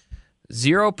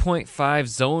 0.5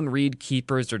 zone read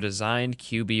keepers or designed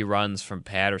QB runs from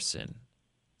Patterson.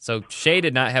 So Shea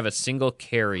did not have a single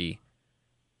carry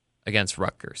against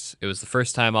Rutgers. It was the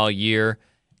first time all year.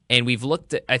 And we've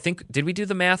looked at, I think, did we do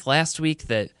the math last week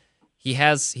that he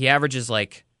averages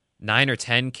like 9 or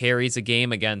 10 carries a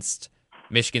game against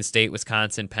Michigan State,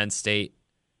 Wisconsin, Penn State,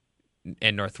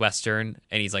 and Northwestern,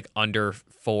 and he's like under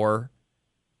 4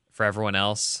 for everyone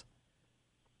else.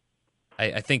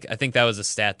 I think that was a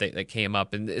stat that came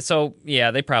up, and so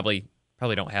yeah, they probably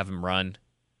don't have him run.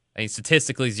 I mean,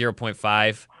 statistically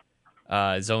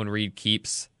 0.5 zone read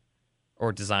keeps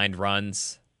or designed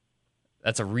runs.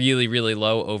 That's a really, really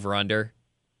low over under.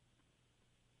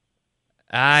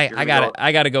 I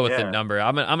got to go with the number.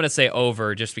 I'm gonna say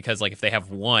over just because like if they have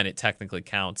 1, it technically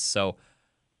counts. So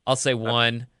I'll say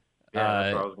 1. Yeah,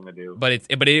 that's what I was going to do.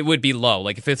 But it would be low.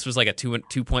 Like if this was like a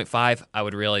 2.5, I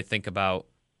would really think about,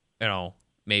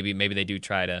 maybe they do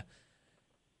try to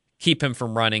keep him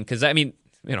from running, because I mean,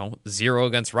 0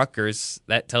 against Rutgers,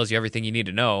 that tells you everything you need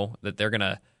to know, that they're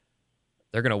gonna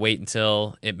wait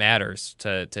until it matters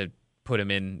to put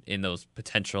him in those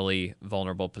potentially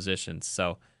vulnerable positions.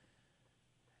 So,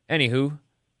 anywho,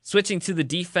 switching to the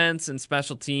defense and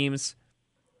special teams,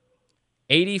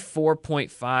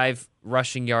 84.5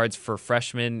 rushing yards for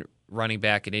freshman running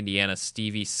back at Indiana,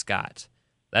 Stevie Scott.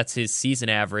 That's his season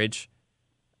average,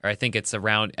 or I think he's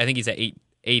at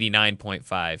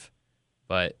 89.5,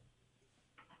 but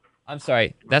I'm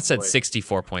sorry, that's at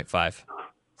 64.5.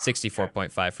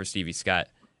 64.5 for Stevie Scott.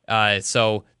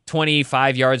 So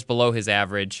 25 yards below his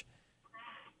average.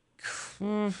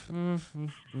 I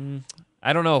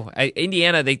don't know.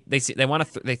 Indiana, they want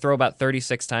to they throw about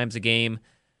 36 times a game.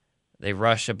 They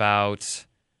rush about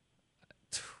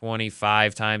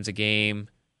 25 times a game.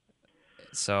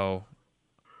 So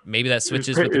maybe that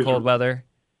switches with the cold weather.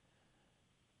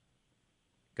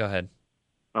 Go ahead.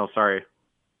 Oh, sorry.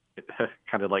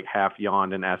 Kind of like half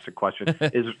yawned and asked a question.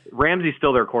 Is Ramsey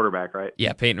still their quarterback, right?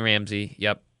 Yeah, Peyton Ramsey.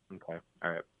 Yep. Okay.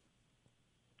 All right.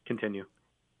 Continue.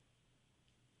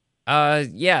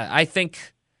 Yeah, I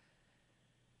think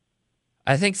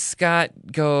Scott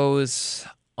goes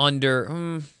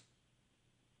under,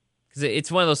 because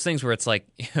it's one of those things where it's like,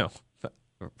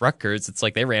 Rutgers, it's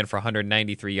like they ran for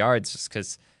 193 yards just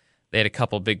because they had a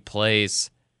couple big plays.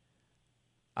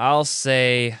 I'll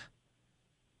say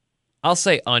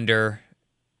under,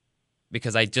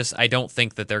 because I don't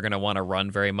think that they're going to want to run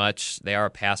very much. They are a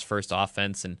pass-first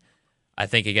offense, and I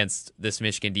think against this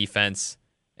Michigan defense,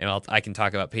 and I can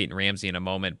talk about Peyton Ramsey in a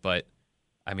moment, but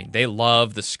I mean, they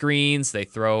love the screens. They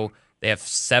have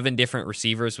 7 different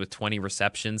receivers with 20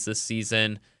 receptions this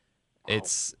season. Wow.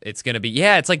 It's going to be,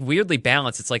 it's like weirdly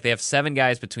balanced. It's like they have 7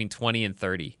 guys between 20 and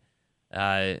 30.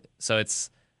 And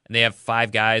they have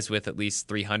 5 guys with at least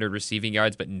 300 receiving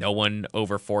yards, but no one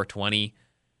over 420.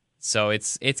 So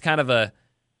it's kind of an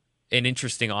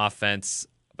interesting offense.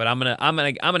 But I'm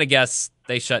gonna guess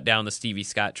they shut down the Stevie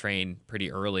Scott train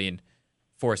pretty early and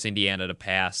force Indiana to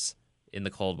pass in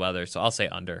the cold weather. So I'll say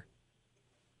under.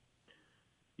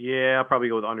 Yeah, I'll probably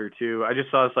go with under too. I just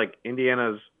saw it's like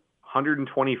Indiana's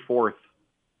 124th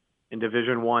in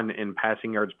Division I in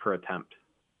passing yards per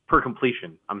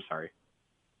completion. I'm sorry.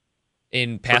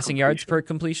 In passing yards per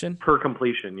completion? Per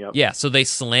completion, yep. Yeah, so they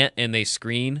slant and they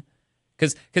screen.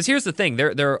 Because here's the thing.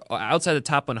 They're outside the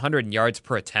top 100 in yards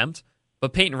per attempt,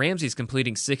 but Peyton Ramsey's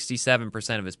completing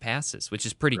 67% of his passes, which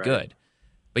is pretty good.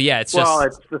 But yeah, it's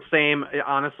the same.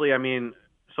 Honestly, I mean,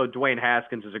 so Dwayne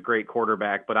Haskins is a great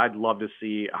quarterback, but I'd love to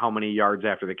see how many yards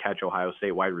after the catch Ohio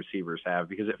State wide receivers have,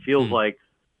 because it feels like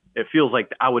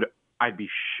I'd be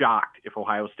shocked if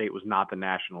Ohio State was not the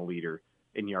national leader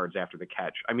in yards after the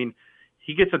catch. I mean,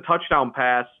 he gets a touchdown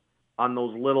pass on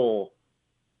those little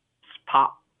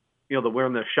pop, we're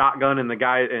in the shotgun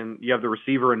and you have the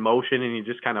receiver in motion and you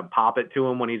just kind of pop it to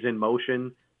him when he's in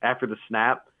motion after the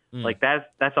snap. Like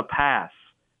that's a pass.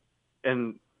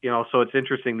 And, so it's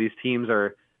interesting. These teams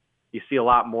you see a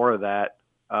lot more of that.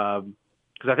 Cause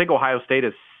I think Ohio State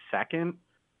is 2nd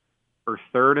or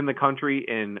 3rd in the country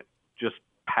in just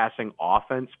passing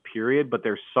offense period, but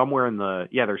they're somewhere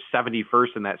they're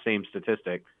 71st in that same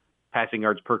statistic, passing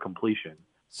yards per completion.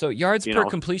 So yards per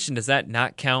completion, does that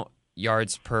not count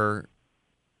yards per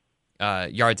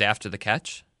yards after the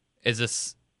catch? Is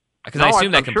this, because I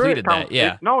assume that completed that.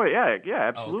 Yeah.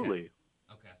 Absolutely.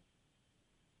 Oh,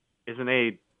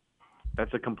 okay.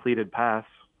 That's a completed pass.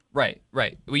 Right.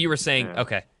 Well, you were saying,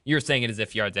 okay. You were saying it as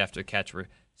if yards after the catch were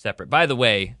separate. By the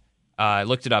way, I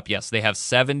looked it up. Yes, they have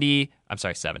 7. They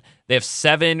have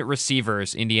 7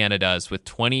 receivers, Indiana does, with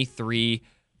 23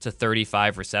 to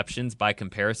 35 receptions. By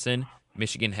comparison,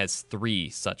 Michigan has 3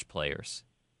 such players.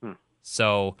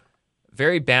 So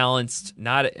very balanced.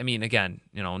 Again,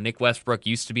 Nick Westbrook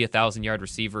used to be a 1,000-yard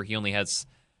receiver. He only has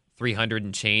 300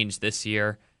 and change this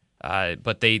year.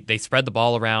 But they spread the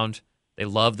ball around. They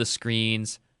love the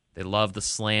screens. They love the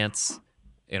slants.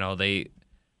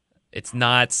 It's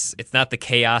not the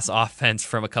chaos offense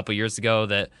from a couple years ago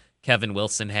that Kevin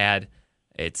Wilson had.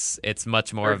 It's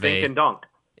much more of a dink and dunk.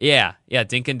 Yeah,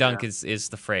 dink and dunk is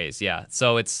the phrase. Yeah,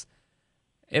 so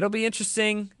it'll be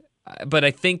interesting, but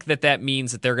I think that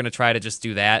means that they're going to try to just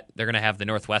do that. They're going to have the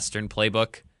Northwestern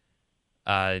playbook,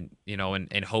 and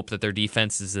hope that their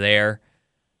defense is there.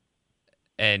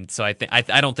 And so I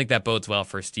don't think that bodes well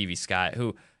for Stevie Scott,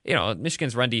 who,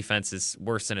 Michigan's run defense is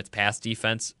worse than its pass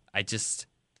defense. I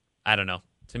don't know.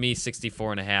 To me,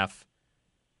 64.5.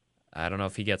 I don't know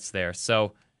if he gets there.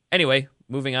 So anyway,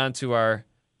 moving on to our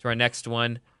next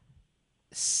one.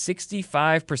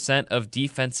 65% of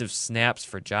defensive snaps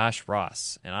for Josh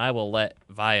Ross, and I will let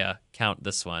Vaya count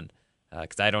this one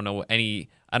because I don't know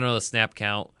the snap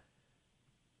count,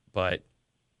 but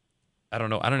I don't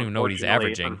know. I don't even know what he's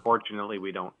averaging. Unfortunately,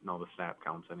 we don't know the snap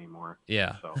counts anymore.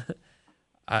 Yeah. So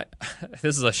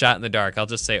this is a shot in the dark. I'll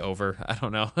just say over. I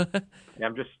don't know. Yeah,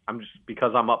 I'm just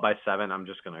because I'm up by 7. I'm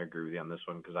just going to agree with you on this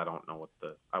one because I don't know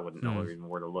I wouldn't know even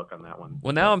where to look on that one.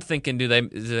 Well, now I'm thinking, do they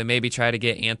maybe try to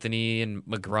get Anthony and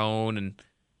McGrone and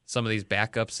some of these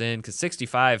backups in? Because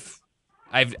 65,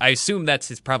 I assume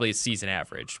that's probably his season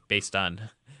average based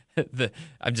on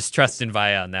I'm just trusting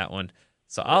Vaya on that one.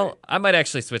 So I might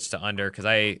actually switch to under because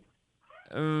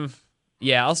I'll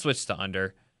switch to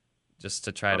under. Just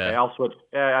to try to. I'll switch.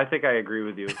 Yeah, I think I agree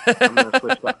with you. I'm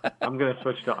gonna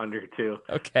switch to under too.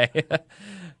 Okay. Yeah,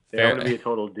 I'm gonna be a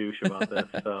total douche about this.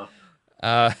 So.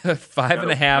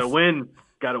 5.5.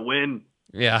 Gotta win.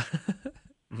 Yeah,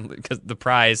 because the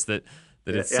prize that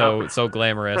is so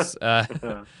glamorous.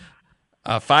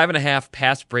 5.5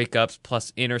 pass breakups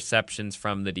plus interceptions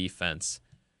from the defense.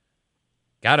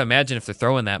 Gotta imagine if they're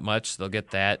throwing that much, they'll get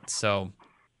that. So.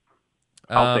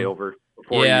 I'll say over.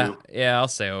 Yeah, I'll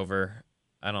say over.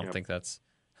 I don't think that's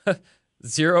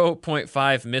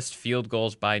 0.5 missed field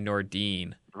goals by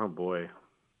Nordin. Oh boy,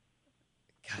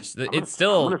 gosh, it's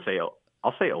still.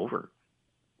 I'll say over.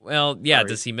 Well, yeah. Sorry.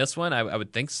 Does he miss one? I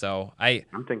would think so. I'm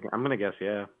gonna guess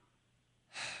yeah.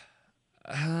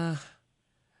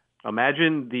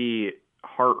 Imagine the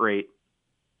heart rate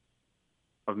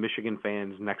of Michigan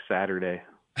fans next Saturday.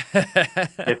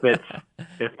 if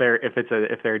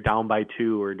they're down by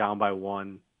 2 or down by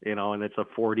 1, and it's a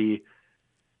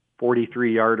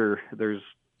 43 yarder, there's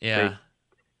 15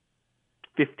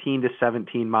 to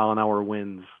 17 mile an hour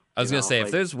winds. I was gonna say if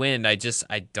there's wind, I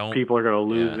don't. People are gonna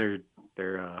lose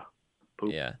their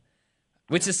poop. Yeah,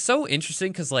 which is so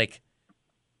interesting because I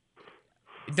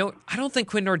don't think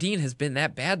Quinn Nordin has been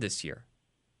that bad this year.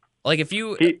 Like if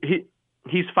you.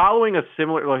 He's following a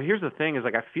similar. Well, here's the thing: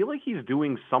 I feel like he's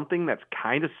doing something that's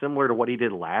kind of similar to what he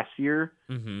did last year,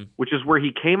 which is where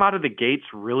he came out of the gates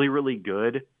really, really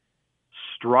good,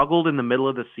 struggled in the middle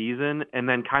of the season, and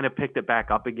then kind of picked it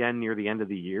back up again near the end of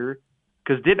the year.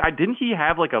 Because didn't he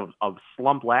have like a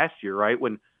slump last year? Right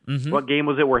when what game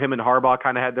was it where him and Harbaugh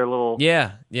kind of had their little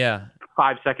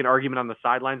 5-second argument on the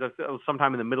sidelines? It was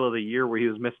sometime in the middle of the year where he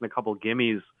was missing a couple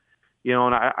gimmies,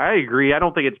 And I agree. I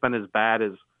don't think it's been as bad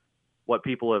as what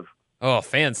people have. Oh,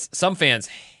 some fans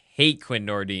hate Quinn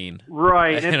Nordin.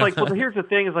 Right. And it's like, well, here's the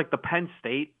thing is like the Penn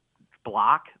State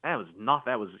block.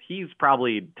 He's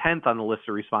probably 10th on the list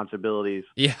of responsibilities.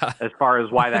 Yeah. As far as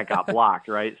why that got blocked.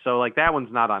 Right. So like that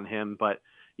one's not on him, but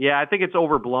yeah, I think it's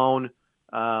overblown.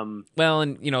 Well,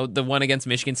 and the one against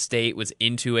Michigan State was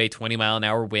into a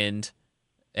 20-mile-an-hour wind.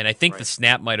 And I think the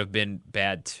snap might have been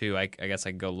bad too. I guess I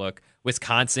can go look.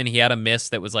 Wisconsin, he had a miss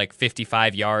that was like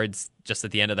 55 yards just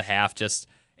at the end of the half.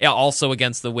 Also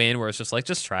against the wind, where it's just like,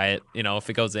 just try it. If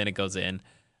it goes in, it goes in.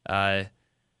 I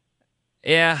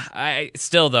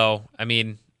still though. I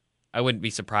mean, I wouldn't be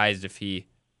surprised if he.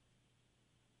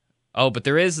 Oh, but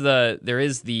there is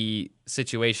the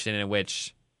situation in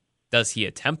which does he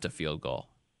attempt a field goal?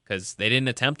 Because they didn't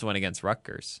attempt one against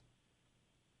Rutgers.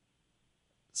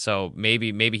 So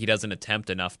maybe he doesn't attempt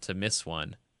enough to miss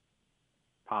one.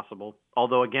 Possible.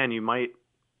 Although again, you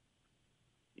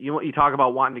talk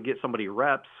about wanting to get somebody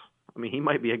reps. I mean, he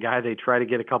might be a guy they try to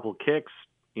get a couple kicks,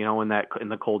 in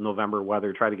the cold November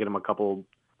weather, try to get him a couple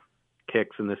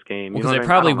kicks in this game. Because they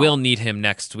probably will need him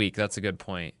next week. That's a good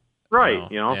point. Right.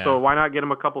 So why not get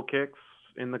him a couple kicks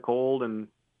in the cold and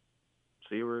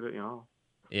see where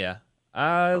Yeah.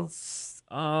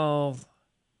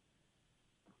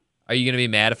 Are you going to be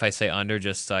mad if I say under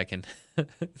just so I can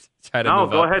try to move up? No,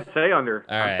 go ahead. Say under.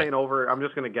 I'm saying over. I'm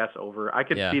just going to guess over. I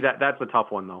can see that. That's a tough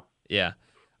one, though. Yeah.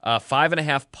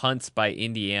 5.5 punts by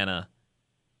Indiana.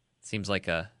 Seems like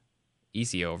a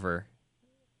easy over,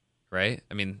 right?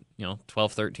 I mean,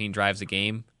 12, 13 drives a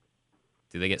game.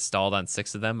 Do they get stalled on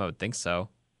 6 of them? I would think so.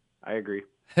 I agree.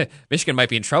 Michigan might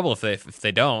be in trouble if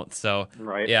they don't. So,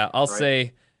 yeah, I'll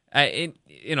say,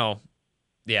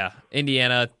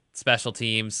 Indiana special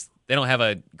teams. They don't have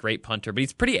a great punter, but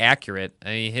he's pretty accurate. I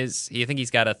mean, I think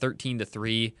he's got a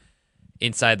 13-3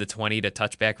 inside the 20 to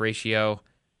touchback ratio.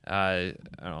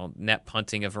 Net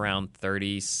punting of around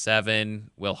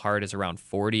 37. Will Hart is around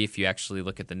 40 if you actually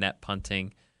look at the net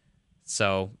punting.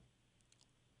 So,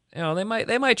 they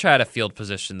might try to field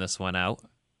position this one out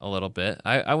a little bit.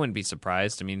 I wouldn't be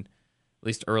surprised. I mean, at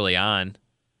least early on.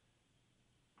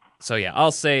 So yeah,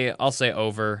 I'll say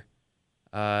over.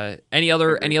 Any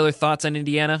other thoughts on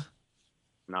Indiana?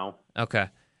 No. Okay.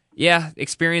 Yeah,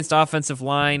 experienced offensive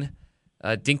line,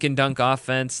 dink and dunk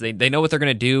offense. They know what they're going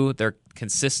to do. They're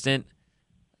consistent.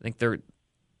 I think they're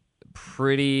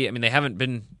pretty. I mean, they haven't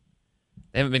been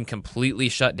completely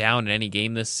shut down in any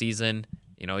game this season.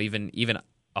 You know, even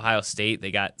Ohio State,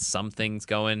 they got some things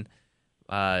going.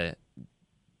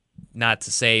 Not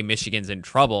to say Michigan's in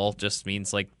trouble, just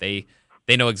means like they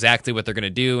know exactly what they're going to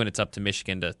do, and it's up to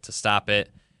Michigan to stop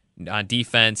it. On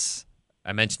defense,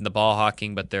 I mentioned the ball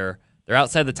hawking, but they're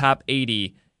outside the top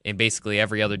 80 in basically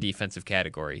every other defensive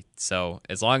category. So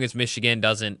as long as Michigan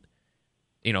doesn't,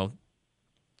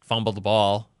 fumble the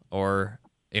ball or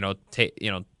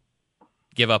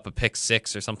give up a pick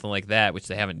six or something like that, which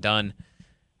they haven't done.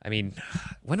 I mean,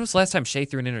 when was the last time Shea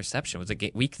threw an interception? Was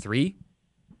it week 3?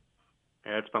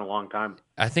 Yeah, it's been a long time.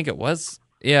 I think it was.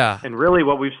 Yeah. And really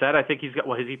what we've said, I think he's got,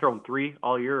 has he thrown 3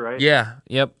 all year, right? Yeah.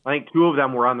 Yep. I think 2 of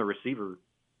them were on the receiver.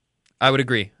 I would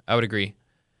agree.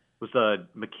 Was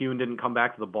McCune didn't come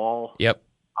back to the ball. Yep.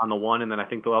 On the one, and then I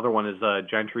think the other one is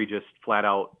Gentry just flat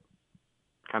out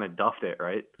kind of duffed it,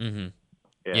 right? Mm-hmm.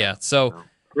 Yeah. So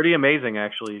pretty amazing,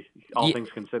 actually, all things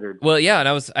considered. Well, yeah,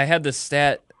 and I had this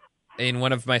stat in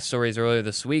one of my stories earlier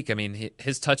this week. I mean,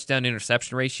 his touchdown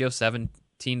interception ratio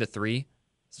 17-3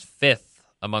 is 5th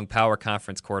among power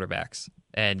conference quarterbacks,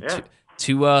 and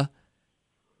Tua,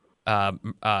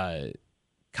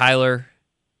 Kyler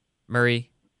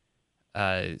Murray,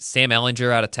 Sam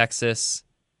Ehlinger out of Texas,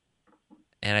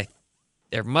 and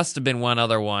there must have been one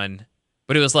other one,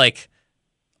 but it was like,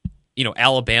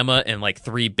 Alabama and like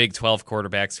 3 Big 12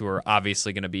 quarterbacks who are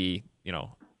obviously going to be,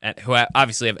 who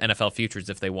obviously have NFL futures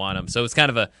if they want them. So it's kind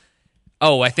of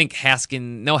I think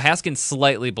Haskins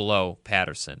slightly below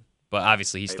Patterson, but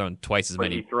obviously he's thrown twice as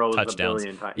many touchdowns.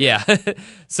 Yeah.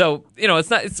 So,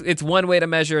 it's one way to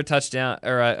measure a touchdown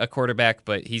or a quarterback,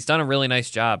 but he's done a really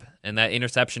nice job. And that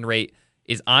interception rate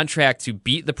is on track to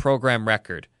beat the program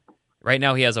record. Right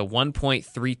now he has a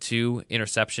 1.32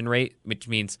 interception rate, which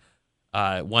means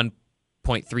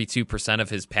 1.32% of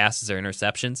his passes are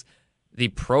interceptions. The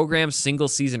program's single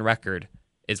season record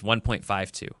is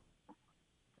 1.52.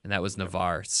 And that was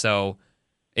Navarre. So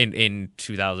in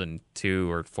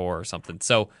 2002 or 4 or something.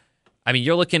 So, I mean,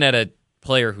 you're looking at a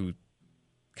player who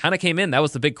kind of came in. That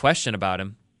was the big question about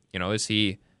him. Is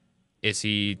he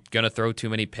going to throw too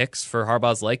many picks for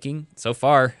Harbaugh's liking? So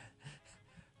far,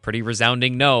 pretty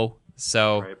resounding no.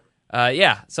 So,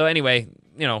 yeah. So anyway,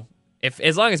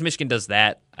 as long as Michigan does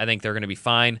that, I think they're going to be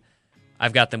fine.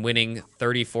 I've got them winning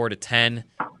 34-10.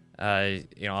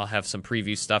 I'll have some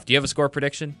preview stuff. Do you have a score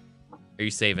prediction? Or are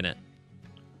you saving it?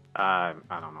 I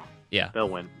don't know. Yeah. They'll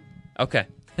win. Okay.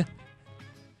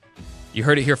 You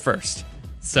heard it here first.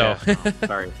 So,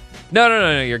 sorry.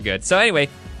 No, you're good. So anyway,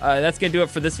 that's going to do it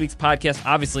for this week's podcast.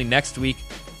 Obviously, next week,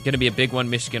 going to be a big one,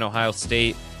 Michigan, Ohio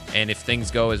State. And if things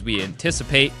go as we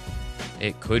anticipate,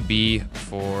 it could be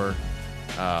for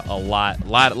a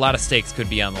lot of stakes could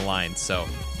be on the line. So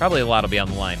probably a lot will be on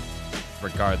the line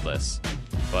regardless.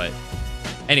 But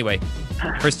anyway,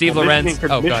 for Steve Lorenz.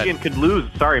 Michigan could lose.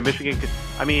 Sorry, Michigan could.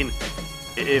 I mean,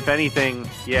 if anything,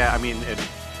 it's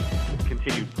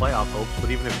continued playoff hopes.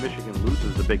 But even if Michigan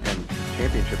loses, the Big Ten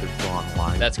championship is still on the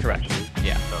line. That's correct.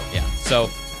 Yeah. So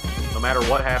no matter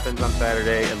what happens on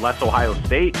Saturday, unless Ohio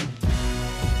State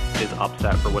is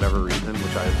upset for whatever reason,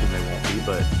 which I assume they won't be,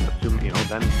 but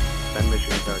then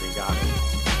Michigan's already got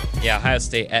it. Yeah, Ohio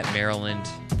State at Maryland.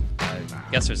 I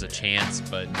guess there's a chance,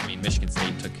 but Michigan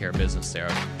State took care of business there.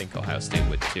 I think Ohio State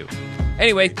would too.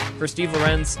 Anyway, for Steve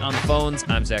Lorenz on the phones,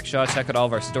 I'm Zach Shaw. Check out all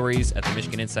of our stories at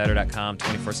themichiganinsider.com,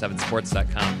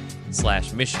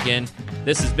 247sports.com/Michigan.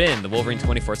 This has been the Wolverine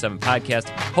 24/7 podcast.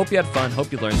 Hope you had fun.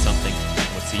 Hope you learned something.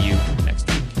 We'll see you